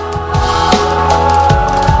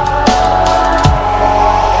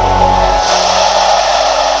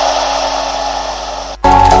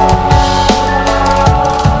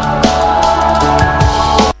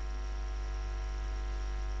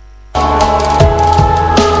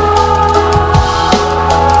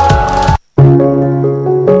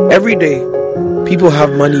Every day, people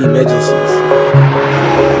have money emergencies.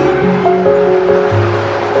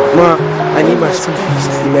 Ma, I need my school fees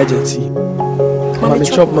emergency. Mommy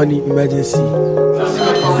chop money emergency.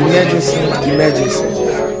 Emergency.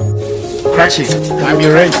 Cratchit, I'm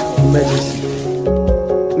your rent emergency.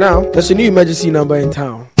 Now, there's a new emergency number in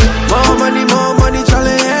town. More money,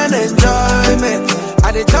 challenge and enjoyment.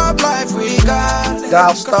 At the top life we got.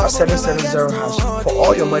 Dial star 770 hash for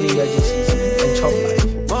all your money emergencies and chop life.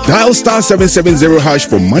 Dial star 770 hash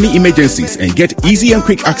for money emergencies and get easy and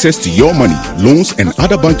quick access to your money, loans, and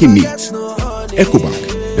other banking needs. EcoBank,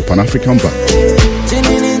 the Pan-African Bank.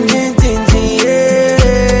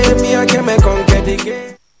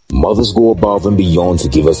 Mothers go above and beyond to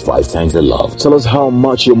give us 5 times the love. Tell us how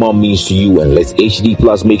much your mom means to you and let's HD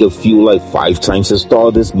Plus make it feel like 5 times the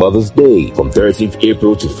star this Mother's Day. From 13th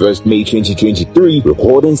April to 1st May 2023,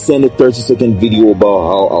 record and send a 30-second video about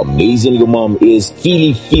how amazing your mom is.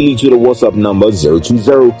 Feely to the WhatsApp number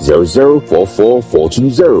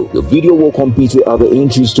 020-0044-420. Your video will compete with other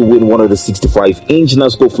entries to win one of the 65-inch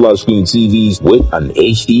Nasco flat screen TVs with an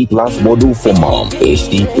HD Plus model for mom.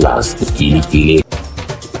 HD Plus, the Feely.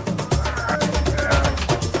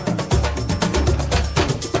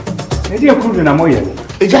 Edia kuru na moye.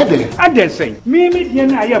 Ejade. Adensen. Me die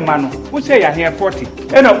na aye ma no. Wo say ya here 40. E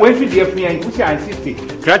na we fi die fia, wo say an 60.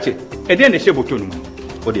 Krache. Edia na she boto no.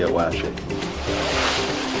 Wo de wa hwe.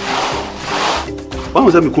 Wa mo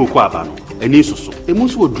za me ko aba no. Ani soso. E mo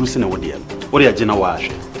so oduru se na wo de. Wo de age na wa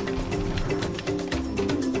hwe.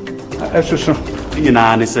 Soso.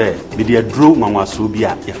 Nyina ne say me de aduro nwanwaso bi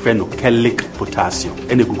a ye fe no chelic potassium.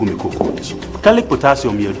 Ene gugu me koko so. Chelic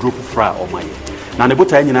potassium ye aduro fufra o maye. Na ne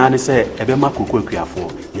bota nyina ne se ebe ma koko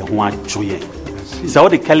akuafo ye ho adwoye sa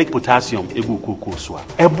what the chelic potassium egu koko so a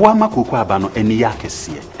eboa ma koko aba no eni ya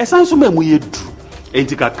kese esan so ma mu ye du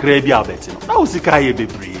enti ka kra bi abeti no na osika ye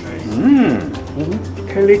bebre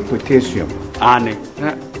chelic potassium ane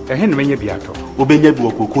na ehe no menye biato obenya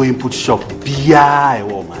bi koko input shop bia e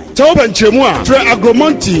wo man Tauba nchemu a fra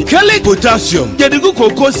agromonti chelic potassium yedigu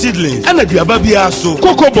cocoa seedlings and aduaba bia so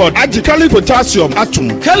cocoa board agi chelic potassium atum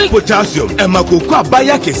chelic potassium ema cocoa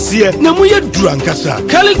abaya kese na mu ye duru ankasa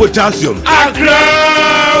chelic potassium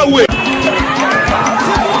agrawe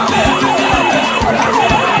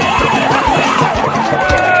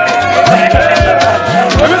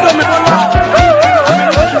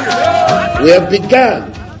We have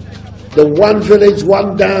begun the One Village,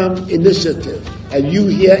 One Dam initiative, and you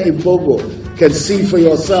here in Bogo can see for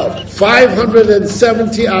yourself.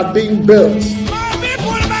 570 are being built. My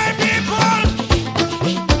people,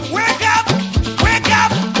 wake up, wake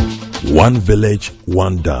up. One village,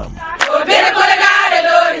 one dam.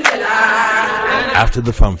 After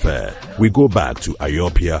the fanfare, we go back to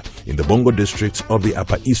Ayopia in the Bongo district of the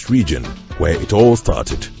Upper East region, where it all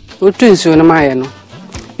started.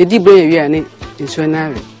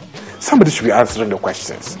 Somebody should be answering the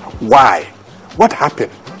questions. Why? What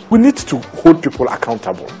happened? We need to hold people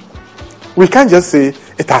accountable. We can't just say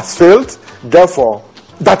it has failed, therefore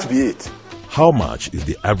that be it. How much is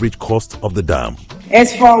the average cost of the dam?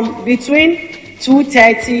 It's from between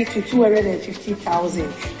 230 to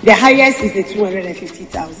 250,000. The highest is the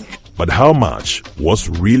 250,000. But how much was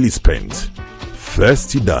really spent?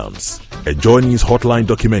 Thirsty Dams, a Johnny's Hotline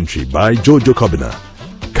documentary by Jojo Kobina.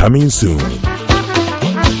 Coming soon.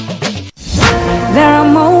 There are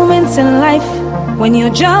moments in life when you're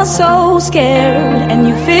just so scared and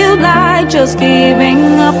you feel like just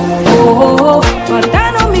giving up. Oh, but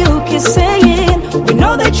Dino Milk is saying, we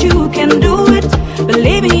know that you can do it.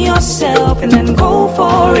 Believe in yourself and then go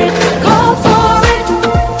for it. Go for it.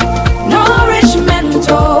 Nourishment,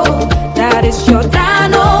 oh, that is your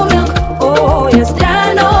Dino Milk. Oh, yes,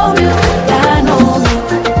 Dino Milk, Dino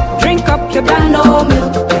Milk. Drink up your Dino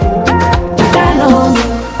Milk. Dino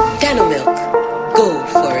Milk. Dino Milk. Go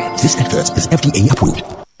for it. This advert is FDA approved.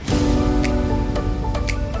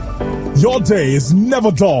 Your day is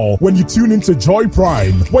never dull when you tune into Joy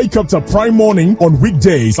Prime. Wake up to Prime Morning on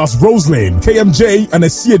weekdays as Roselyn, KMJ, and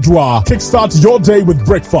Esiedua kickstart your day with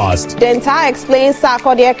breakfast. The entire explains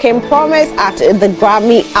Sarkodie came promise at the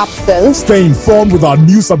Grammy absence. Stay informed with our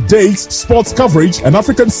news updates, sports coverage, and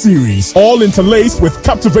African series, all interlaced with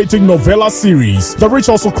captivating novella series. The Rich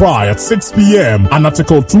Also Cry at 6 p.m. and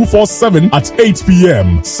Article 247 at 8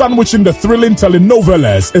 p.m. Sandwiching the thrilling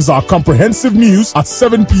telenovelas is our comprehensive news at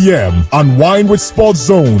 7 p.m. Unwind with Sports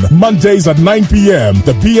Zone, Mondays at 9 p.m.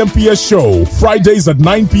 The BMPS Show, Fridays at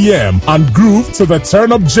 9 p.m. And Groove to the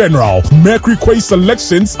Turn Up General, Mercury Quay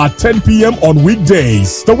selections at 10 p.m. on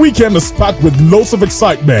weekdays. The weekend is packed with loads of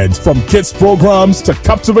excitement, from kids programs to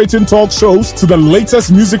captivating talk shows to the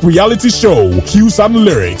latest music reality show, Cues and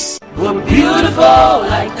Lyrics. We're beautiful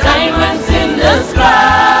like diamonds in the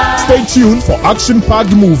sky. Stay tuned for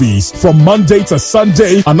action-packed movies from Monday to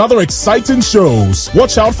Sunday and other exciting shows.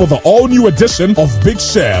 Watch out for the all-new edition of Big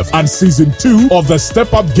Chef and Season 2 of the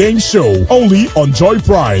Step Up Game Show, only on Joy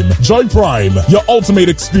Prime. Joy Prime, your ultimate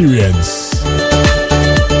experience.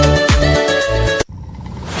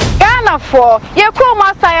 Ghana for your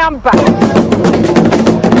chroma sayamba.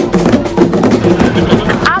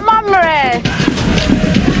 Amamre.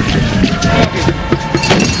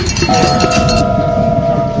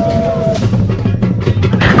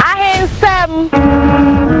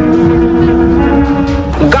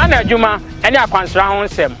 Ghana Juma, any akwansra ho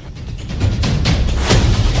nsem.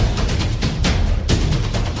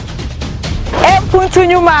 Puntu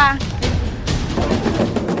nyuma.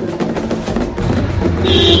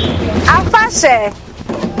 Afashe.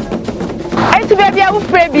 Enti baby awu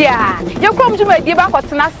prebia. Yekom juma die ba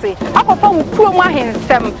kwotena se. Akofa wo kurom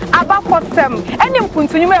ahensem, abakotem. Eni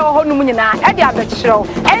mpuntu nyuma e ho no nyina, e de abekiro.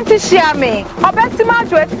 Enti hia me. Obetima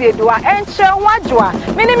adwo asiedoa, enche wadwoa.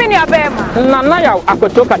 Mini abema. Nana ya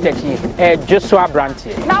akoto kataki, Joshua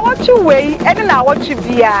Brantie. Na watchu wei, eni na watchu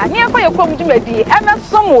bia. Ni akwa yekom juma die,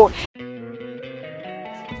 emesomo.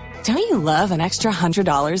 Don't you love an extra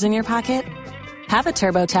 $100 in your pocket? Have a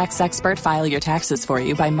TurboTax expert file your taxes for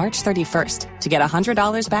you by March 31st to get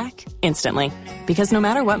 $100 back instantly. Because no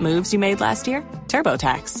matter what moves you made last year,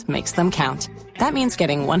 TurboTax makes them count. That means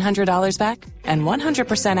getting $100 back and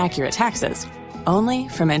 100% accurate taxes only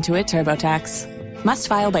from Intuit TurboTax. Must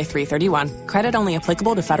file by 3/31. Credit only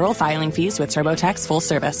applicable to federal filing fees with TurboTax full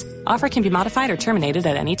service. Offer can be modified or terminated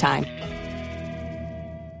at any time.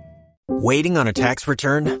 Waiting on a tax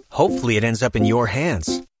return? Hopefully it ends up in your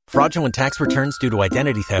hands. Fraudulent tax returns due to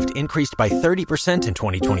identity theft increased by 30% in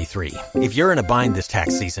 2023. If you're in a bind this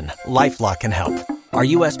tax season, LifeLock can help. Our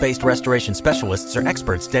U.S.-based restoration specialists are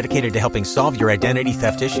experts dedicated to helping solve your identity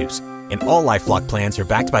theft issues. And all LifeLock plans are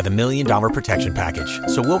backed by the $1 Million Protection Package.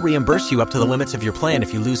 So we'll reimburse you up to the limits of your plan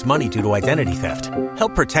if you lose money due to identity theft.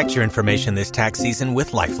 Help protect your information this tax season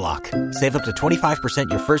with LifeLock. Save up to 25%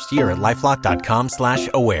 your first year at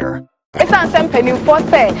LifeLock.com/aware. It's an penny for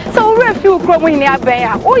say. So we few chroma in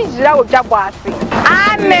abaya. O jira o jabo ase.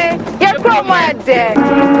 Ane, ye chroma de.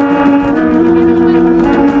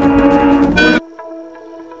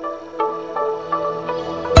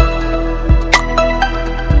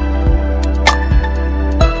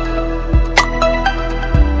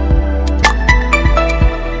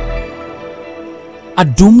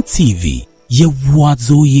 Adum TV, ye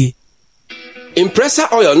wazoye. Impressor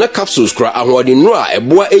oil na capsules kura ahoɔden no a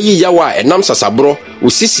ɛboa eyi yawa a ɛnam sasabro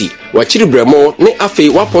usisi wachiri bremo ne afei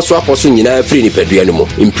waposo nyinaa firi nipadua no mu.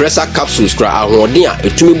 Impressor capsules kura ahoɔden a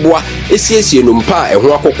etumi boa esiesie no mpa a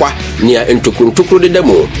ɛho akokwa nea ntokuntokro deda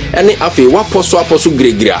mu ɛne afei waposo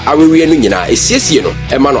gregira awewie no nyinaa esiesie no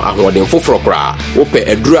ɛma no ahoɔden foforo kura wopɛ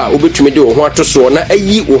aduru a wobetumi de wo ho atoso na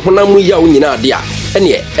ayi wo honam yawo nyinaa de a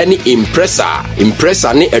ɛne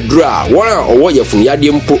impressor ne aduru a wɔn a ɔwɔ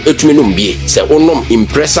yɛfunuyadeɛ mpo etumi no mbie sɛ onom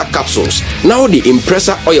impressor capsules now the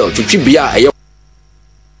impressor oil twitwi bia ɛyɛ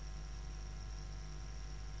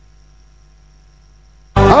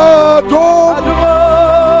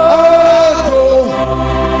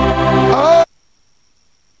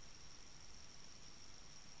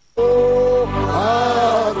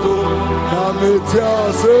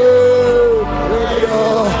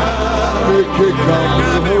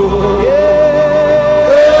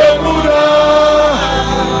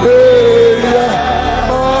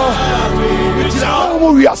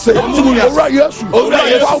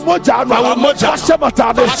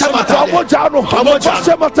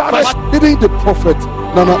Even the prophet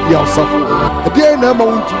Nana Yasafo. A dear Nama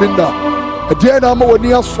Winchminda, a dear Nama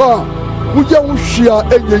Wania Sa, Wuya Wushia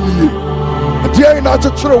Enye, a dear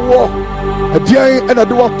Natural War, a dear and a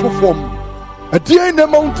do to form, a dear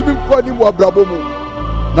Nama Winchmin Kwani Wabrabomo,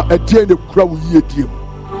 not a dear the crowd ye dear,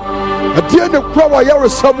 a dear the crowd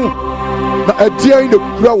Yarasamu, not a dear the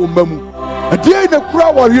crowd Mamu, a dear the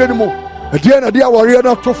crowd Arianimo, a dear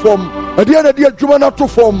Wariana to form, a dear Jumana to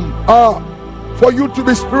form. For you to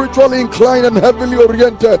be spiritually inclined and heavily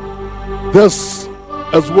oriented, this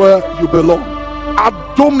is where you belong.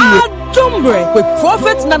 Adumbre with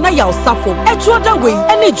Prophet Nana Yosafo. Ejuada way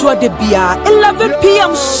and Ejuada Bia 11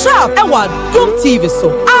 p.m. sharp. Ewa Dum TV so.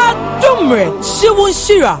 Adumbre Shiwun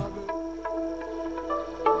Shira.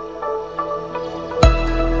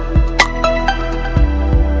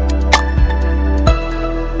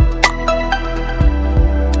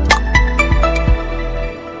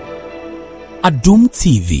 Adum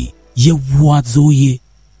TV, ye wazoye.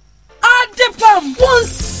 Adepam, one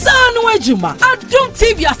son wejuma. Adum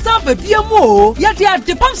TV asambe biamo. Yadi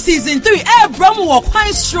Adepam season 3. Ebram wa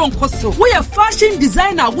quite strong koso. We a fashion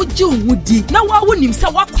designer would you woody. Now I wouldn't him say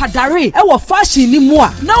what quadare. Ewa fashion ni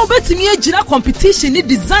moi. Now bet me a jina competition ni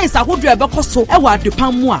designs I would reba koso. Ewa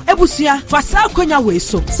Adepam moi. Ebusia fasa konya we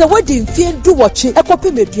so. So what did feel do watch it?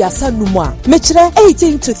 Ekopi mediasa numwa. Mechre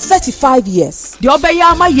 18 to 35 years. The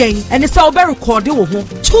obeya ma yen and it's all recorded wo ho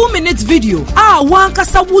 2-minute video. One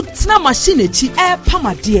kasa wood na machine chi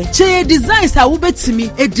pamade. Che designs a wobetimi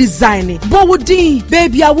e design. Bo wodi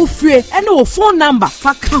baby a wo free and wo phone number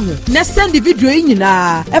fa ka ho. Na send the video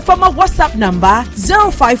nyina. E fa ma WhatsApp number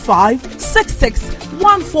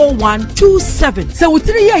 05566141127. So with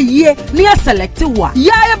 3 year near selected wa.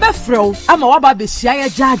 Ya be fro ama wa ba be share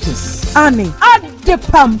judges. Ani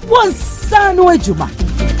Adepam one son wejuma.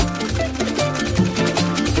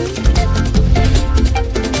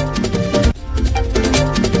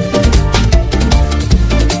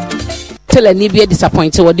 Tell a be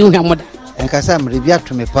disappointed what do you have? And Cassam review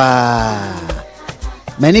to me pa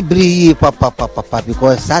many bri papa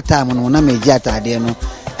because that time when I made Jata Adeno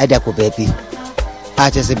Adako baby. I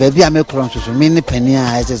just a baby I make crumbs to many penny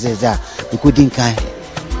I say that you couldn't kind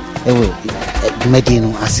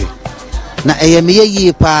Medino Assi. Now I am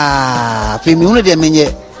ye pa Fimuna de Mene.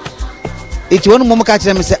 It's one moment catch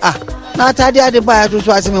them say not I did buy to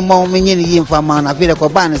swass me more many in for man. I feel like a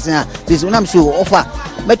ban this one I'm sure offer.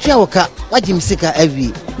 But you what Jim Sika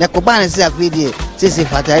every Nakobana say a video says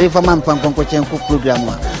if I tell for man from Concochen program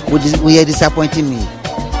we are disappointing me.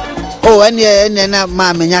 Oh, and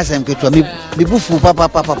mamma Yasam could me be bufu papa.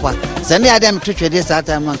 Sunday I am to trade this at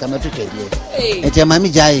time one come to trade. It's a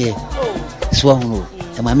mammy jay. Swallow,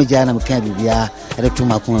 and mammy Jana can't be at a 2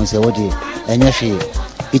 macron say what and yes,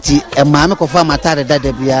 it's a mamma of farm at that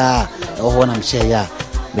be a one I'm share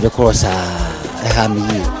with the cross.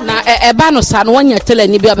 Na ebano san wanya tele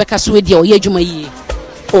ni bia beka so dia oyejuma yi.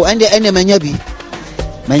 Oh ende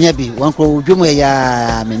manyabi wan ko dwuma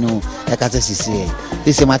ya menu e ka sisi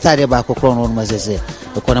this matade ba kokro no ma sese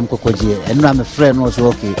e konam kokoje enu am friend no so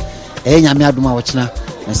okay e nyame aduma wo kina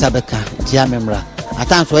nsa beka dia memra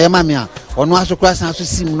atan so ye mame a ono asokra san so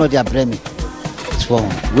sim no dia bremi so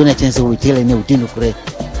we na chance we tele ne udinu kure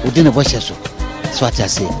udinu bo sheso so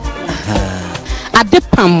atase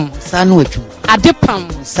Adepam sanu etu Adepam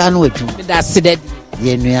sanu etu that's it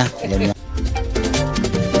yenua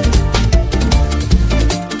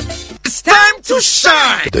It's time to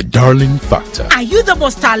shine. The Darling Factor. Are you the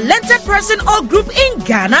most talented person or group in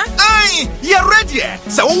Ghana? Aye, you're ready.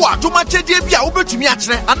 So what to match a dear Uber to me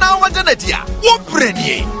and now I'm gonna dear. What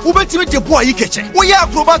brainy? Uber to the boy kitchen. We are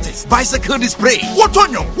acrobatics, bicycle display. What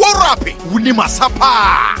on you? What rapping? Unima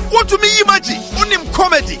sapa. What to me imagine? Unim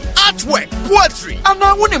comedy, artwork, poetry, and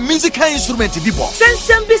now one musical instrument to be bought. Since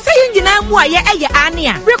some be saying you know why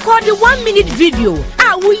Ania record the 1 minute video.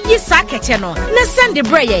 I will use Saketeno. Let's send the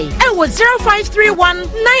Bray. It was 0531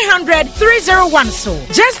 900 301. So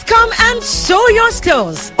just come and show your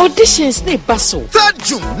skills. Auditions ne basso. 3rd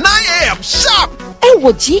June 9 a.m. sharp. It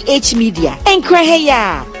was GH Media and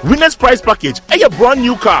Kreheya. Winners prize package, a brand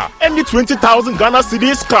new car, and the 20,000 Ghana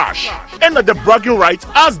cedis cash, and the bragging right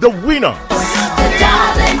as the winner. The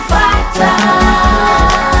Darling Factor.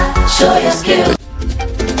 Show your skills.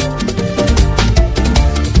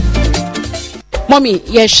 Mommy,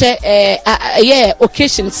 yeah,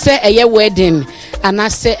 occasion say a wedding, and I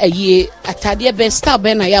say a year atadia best star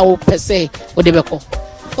ben a ya per se or debeko.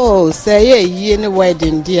 Oh, say ye in a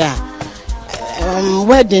wedding, dear.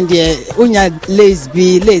 Wedding, dear, unya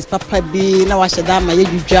lace papa be now I should have my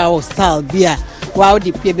jaw style beer. Wow,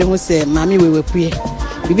 the people who say, Mammy, we were pre.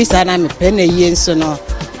 Bibi sana me penny yen so no.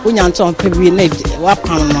 Unyanton pebi need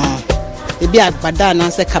wapan no. The beer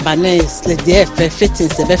badana say cabernet, let the air fitting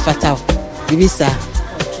se fatal. Bisa.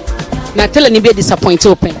 Na tell any be disappointed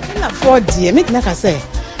open. Na 4D make na ka say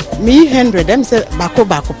me 100 them say bako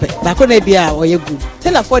na bia or you good.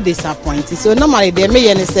 Tell her 4 disappointed. So normally they me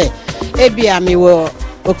yen say e bia me will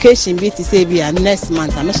occasion be to say bia next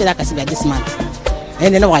month. I me share that ka say this month.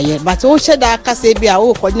 And then why but o share that ka say bia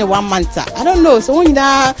o coordinate 1 month. I don't know. So when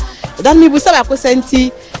that me busa ba ko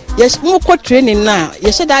senti yes mo ko training na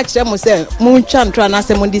ye share that kire mo say mo ntwa ntwa na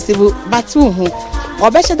say mo disibu but hu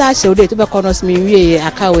Obesha that show day to be corners me we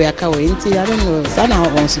akawe inti I don't know sana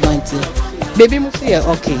on subanti baby mu say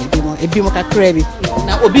okay ebi mo kakra bi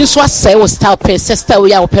na obi nso asai wo style per sister we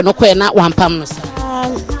ya open no ko na wampam no sa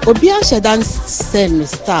obi a she dance same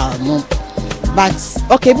style no but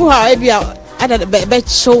okay bu ha ebi ada be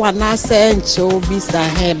show na say show bi sa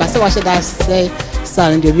he but say wa she that say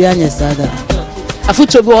sound obi anya sada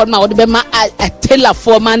afuto bi ho na wo de be ma a tailor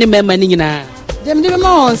for man ni mema ni nyina dem de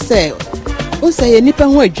ma on say o say nipa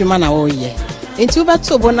ho adwuma na wo ye enti wo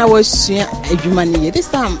bato bo na wo sua adwuma ni ye this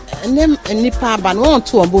time nipa ba no on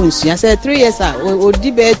to on bo sua say 3 years o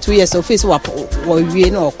di be 2 years office wo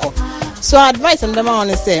wie na okọ so advice and them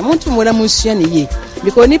on say muntu mo na mo sua ni ye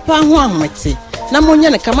because nipa ho ahomete na mo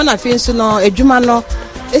nya ne kama na fe nso no adwuma no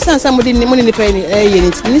esansa mo di ni mo ni nipa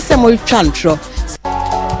ye ni se mo twa ntro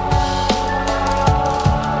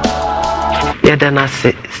yadana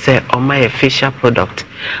say on my facial product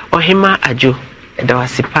ohima ajo da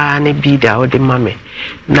wasipa ne bi da ode mame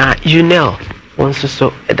na Unel wonso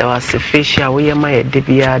so da wasi facial we ma ye de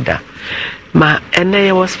biada ma ene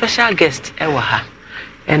ye was special guest e wa ha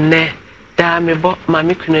ene da me bo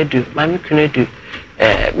mami kunedu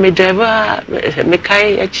me driver me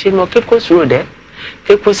kai achi no kekos road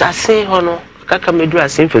kekos asin hono kaka me do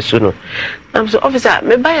asin fesu no am so officer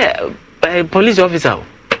me buy police officer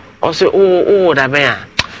also da ben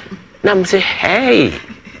nam say hey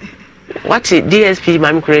what is DSP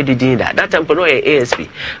mami credit doing that time for no ASP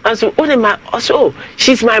and so also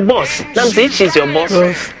she's my boss nam say she's your boss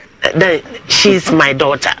then she's my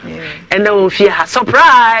daughter and then we feel her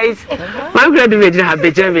surprise mami credit made her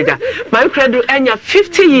beja mami credit enya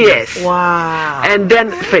 50 years wow and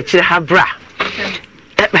then fetch her bra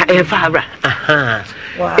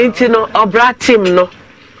wow into no obra team no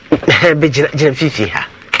beja fifi ha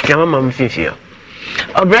kama mama fifi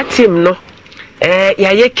obra team no ya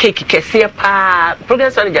ye cake kese pa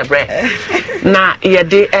progress on jabre na ye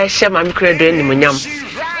de ehye mam credo animunyam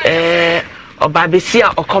oba besia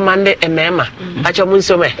okomande emema acho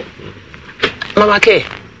munso me mama ke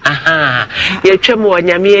ye twem wo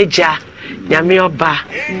nyame eja nyame oba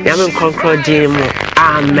nyame nkonkro din mu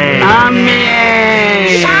amen wow.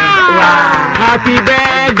 Happy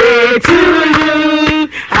birthday to you,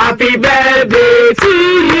 happy birthday to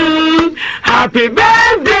you, happy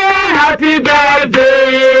birthday, happy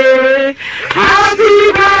birthday,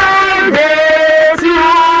 happy birthday to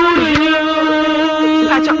you.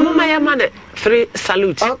 Acha mama ya mane 3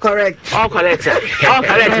 salute. All correct,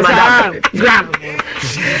 madam. Grab.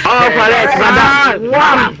 All correct, madam.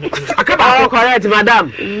 Wow. All correct,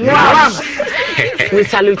 madam. Wow. We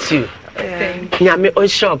salute you. Nyame on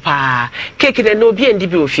shop cake de no bi endi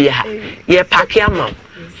bi ofie ha ye pack am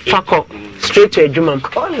fako straight to adwuma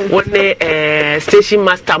woni station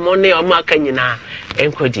master money o ma kanyina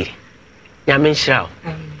enkodi nyame nhyira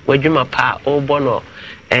wadwuma pa o bono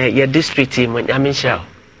ye district mu nyame nhyira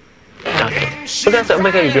So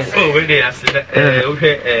really, I said,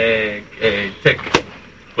 tech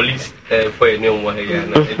police for a new one here.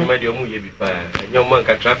 It might be a movie before. Young man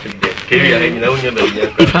can traffic there.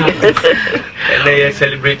 And they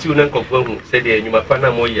celebrate you and confirm, said the new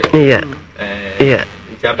Mapana Moya. Yeah.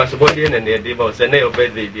 Jabasabodian and their devils and their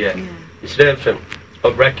birthday there. It's their film.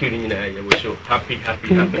 Of Brackin, I wish you happy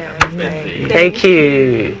birthday. Thank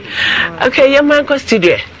you. Okay, your man goes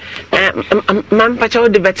studio. Man, Pacho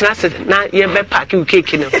de Betras, now you be packing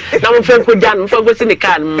cake. Now, I'm going down for what's in the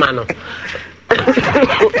car, man.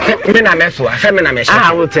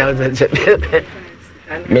 I will tell them.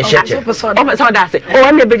 Oh, that's it. Oh,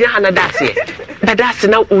 I'm never Hannah. That's it. But that's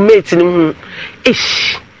now mates in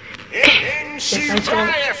ish.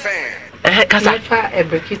 Because I found a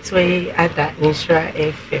breakit way at that Insura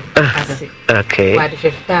FM. Okay. Why the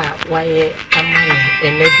fifth why a man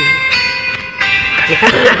and maybe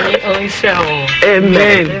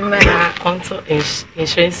amen. Also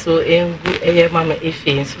insurance so a mamma if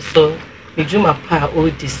so we do my pa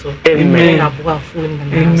old so amen.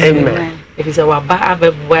 Amen. If it's our bar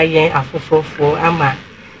boy a for ama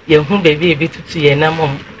your home baby a bit to your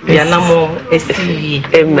namum. Amen.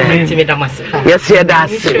 Yes,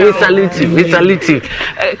 that's we salute you.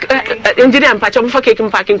 Engineer and Pacham for cake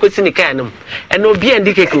and packing could see the canum and no be and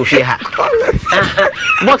the cake of here.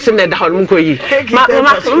 Boxing the down Mukoyi.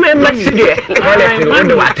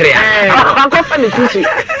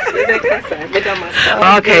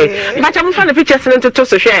 Okay, but I'm from the pictures and to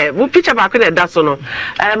toss a share. We'll picture back with that sono.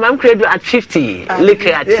 I'm created at 50. Look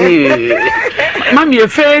at you. Mammy, your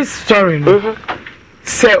face story.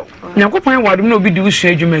 So, Nakopon wadu no bi di wo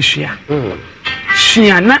hia adwuma hia.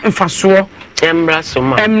 Hia na mfaso emra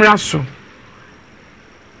so.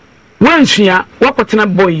 Wan hia wakotena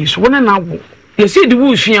boys wona na wo. Ye say di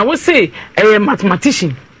wo hia wo say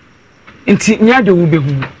mathematician. Nti nya de wo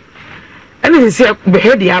behu. Ene say be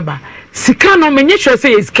head aba. Sika no menye sure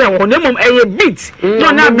say is sika wo na mom beat. No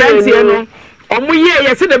na brand ye no. Omo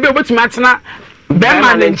ye say de be obetuma atena be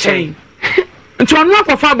man nchen. Nti onu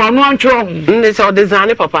akofa ba onu antwo ho nne se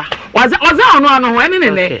odezane papa waza onu anu ho ene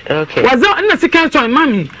ne waza nna second son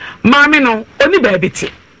mami no oni ba beti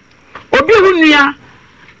obi hu nua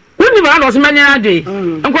woni ba no se manya ade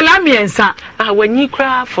nkola miensa wanyi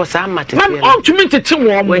kra for some matter mam ontumi tete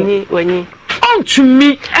wo mo wanyi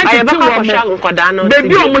ontumi entete wo mo nkoda no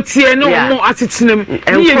bebi o mo tie no mo atetenam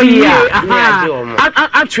ye bi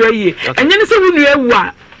atwa ye enye ne se hu nua ewu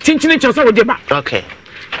a chinchini choso wo de ba okay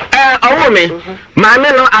me maame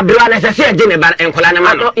no abira na se se ne ba enkola ne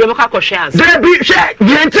ma no ye boka kohwe ansa there be she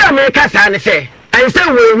yentia me kasa ne se and say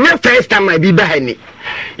we ne first time I be bahani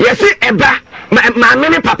yes eba maame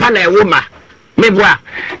ne papa na ewo ma meboa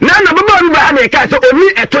na baba no ba na kasa oni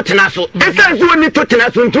etotena so esa so oni totena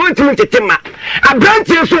so ntumi tetema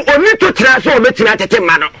abrantie so oni totena so obetina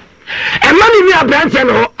tetema no e ma ni abrantie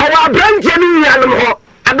no o abrantie no nya no ho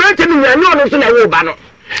abrantie no nya no so na ewo ba no.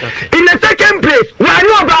 Okay. In the second place, why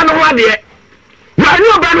no ban what yet? Why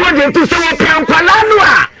no ban what to say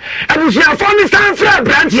Panqualanoa? And we shall form the Sanfra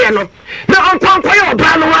branch here. No, now on Panquayo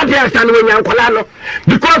Bano, dear son, when you're Colano.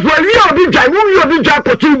 Because when you are big, you will be drop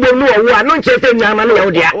for 2 bono, who are not chasing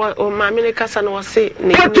Yamano, dear. Oh, my Minicassan was say,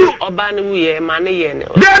 or Banu, money, and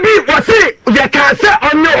there be was it, the cancer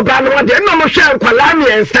on no Bano, there no more shall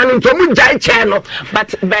Colami and standing to me, Jai channel.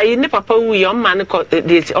 But by you, Papa, we are man called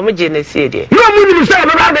this homogeneous city. No, you say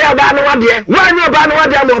about the Bano, dear. Why no Bano,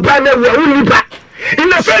 dear, or Bano, will back. In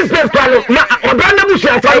the first place, Obana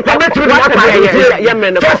Busha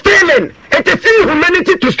for stealing. It is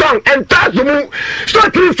humanity to strong and touch you. So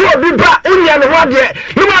to so be back only and one year.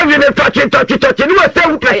 You are really touching. You are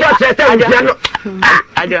saying,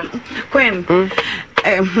 Queen.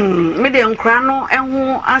 Medium crano and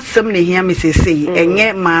who asem ne hear me say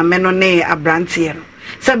enye maame no ne abrantie no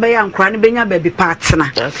se be ya nkra ne benya baby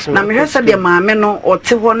partner na me hwese de maame no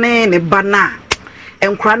ote ho ne ba na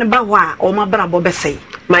enkra ne ba ho a o mabra bo besei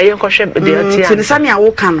ma ye nkɔhwɛ de otia so nisani a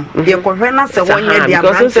wo ka no de nkɔhwɛ na se wonye de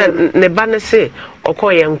abrantie ne ba ne se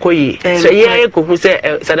okoye nkoyi so ye ko hu se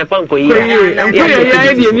sadepa nkoyi ya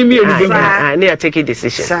de ni mi I need to take a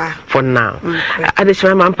decision for now.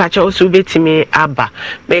 Additional man patch also betimi aba.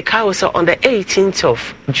 Make also on the 18th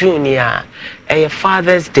of June a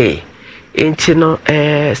Father's Day. Intino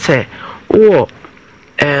say wo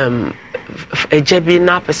a jebi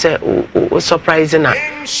na pese surprising na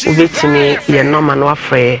betimi ye normal no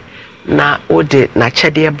afre na ode na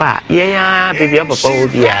chede ba ye ya baby papa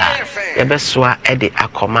obi a ye besoa e de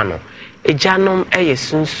akoma no ejanom eye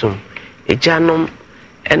sunsum ejanom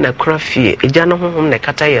and a crafty, a jano home ne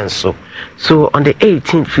katayan so on the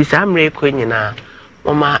 18th, Fisamre Quinina,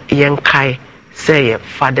 Mama Yankai, say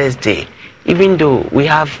Father's Day, even though we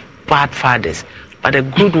have bad fathers, but the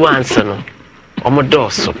good ones, no.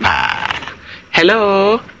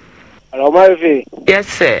 Hello. Hello, Murphy. Yes,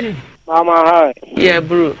 sir. Mama, hi. Yeah,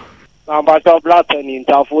 bro. I'm about to blood in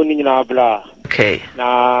Tafuni in Abla. Okay.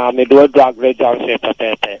 Now, me do a drug rejection,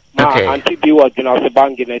 Pepe. Ma, Auntie B was in the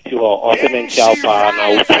bank in it or sending Chalpa now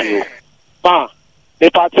you. Ma, the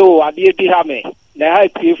pato, I did have me. The high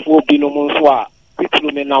chief will be no more.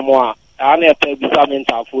 Pitulume Namoa, and a peg examined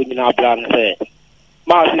Tafuni in Abla and say,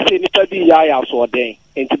 Ma, she said, Mr. B. Yaya so day.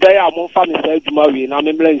 And today I'm on family said to Marie, and I'm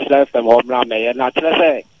in Blaze left from home, and I tell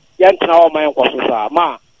her, Yantra, my uncle,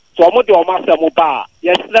 Ma. So I'm your master Muba,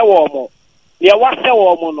 yes, there were more. You was there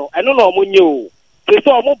woman, I don't know when you. They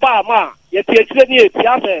saw Muba, ma, yet you explain it,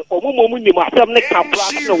 Yasa, or Mumuni, my some neck can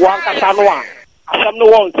blast the one Casanoa. I some no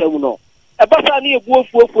one, no. A Bassani,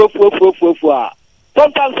 woof.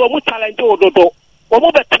 Sometimes for much talent to Dodo, or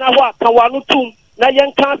Mubetanawa, Kawanu Tum,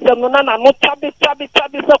 Nayan Cancer, Nana, no tabby,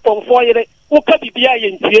 up on 4 years, who can be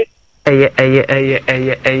behind you.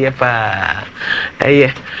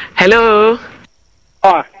 Hello.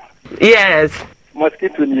 Ah. Yes.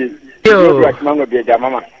 Mosquito news. Yo. Mama.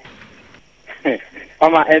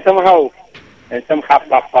 Mama, and somehow, Share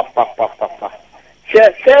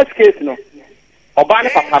case, no. Obana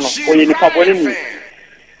Papa, no, or any Pabonini.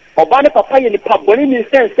 Obana Papa, any Pabonini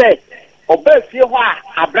said, Obey, see why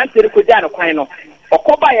a branch of Kujano, Quino, or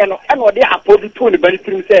Cobayano, and what they are opposed to the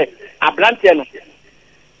benefit, say, a branchiano.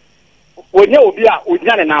 When you will be a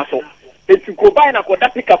Ujana Naso, it's to go by and I could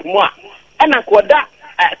pick up more. And I could that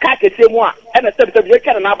carcass more, and a subject you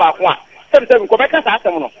can have one. Some Quebec as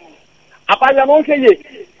Asamono. About your own case,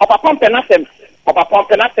 of a pump and nothing,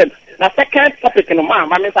 The second topic in the man,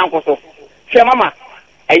 my Miss Uncle. Say, Mamma,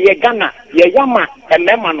 a ye Ghana, ye Yama, and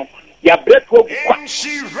Memano, your breath will be quack.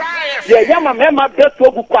 Ye Yama, Memma, breath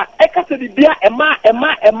will be quack. Eka to the beer, Emma.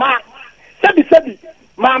 Sabi,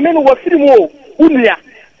 my men were 3 more, Unia,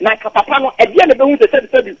 like a papano, at the end of the winter,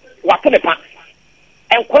 said, what in a pan.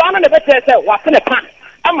 And Colana never said, what's in a pan.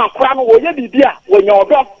 I'm a crown will you be dear when your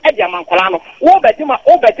dog, Ediaman Colano, or betting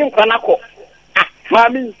Cranako. Ah,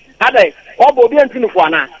 Mammy, are they? Or Bobby and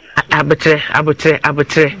Tunifuana.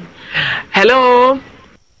 Abutre. Hello.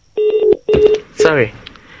 Sorry.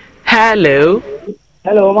 Hello,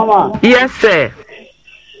 Mama. Yes, sir.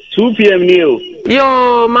 2 p.m. new.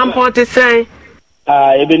 Yo, man, what to say?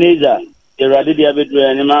 Ebenezer. You're ready to have it.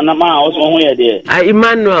 And Mama, also here.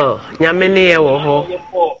 Emmanuel, Yamini, oh.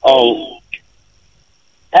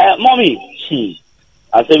 Mommy,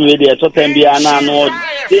 I said, we did a totem be an annual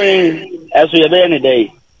thing as we have any day.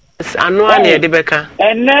 I know I need the Becca.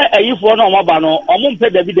 And now, if one on Mabano, I won't pay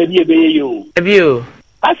the video be you. Have you?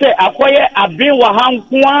 I say, acquire a bill Waham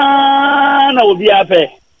Kwan will be a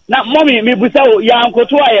pay. Now, Mommy, me with our young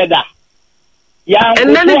Cotuayada.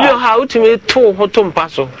 And then if you how to me 2 Hotum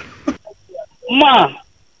Paso. Ma,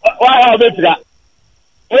 why I'll bet that.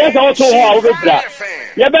 Where's also I'll bet that.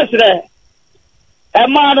 Your best there. A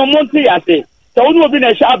man on Monty, I say. So we will be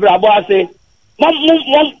a shabra, I say.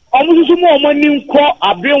 Almost more money call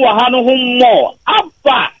a bill Wahano home more. Up.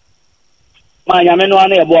 My Yameno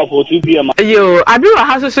about for 2 p.m. Yo, I do a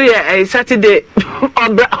house so yeah, a Saturday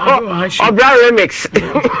Obra remix.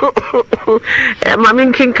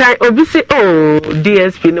 Mammy King Kai obviously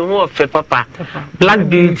DSP no more for Papa. Black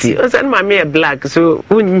Beauty. I said my mere black, so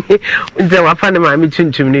there were funny mammy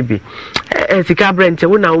chin to maybe. As a cabrent,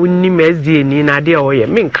 when I wouldn't name SD in idea or a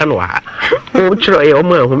minkanwa. Oh, Troy or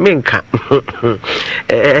more minka.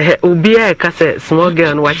 Ubi a cassette, small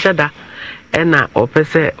girl, and washada. Ena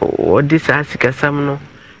opese o disasika samno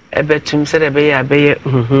ebetum se de be na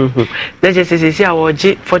je sisi a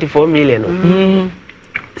woji 44 million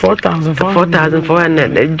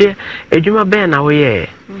 4,400 de edwuma be na wo ye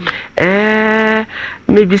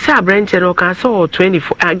maybe sa branch no kan so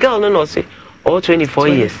 24 a girl no say all 24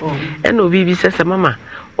 years and obi bi say mama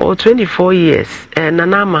or 24 years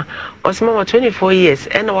nanama or mama 24 years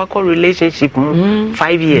and our relationship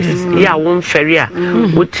 5 years yeah one feria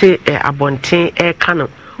wote abonten kanu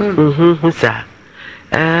sir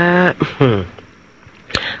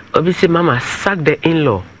obi say mama sack the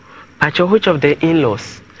in-law pacho which of the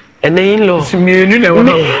in-laws and the in-law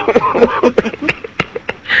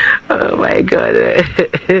oh my god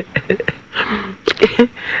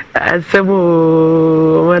as some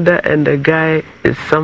mother and the guy is some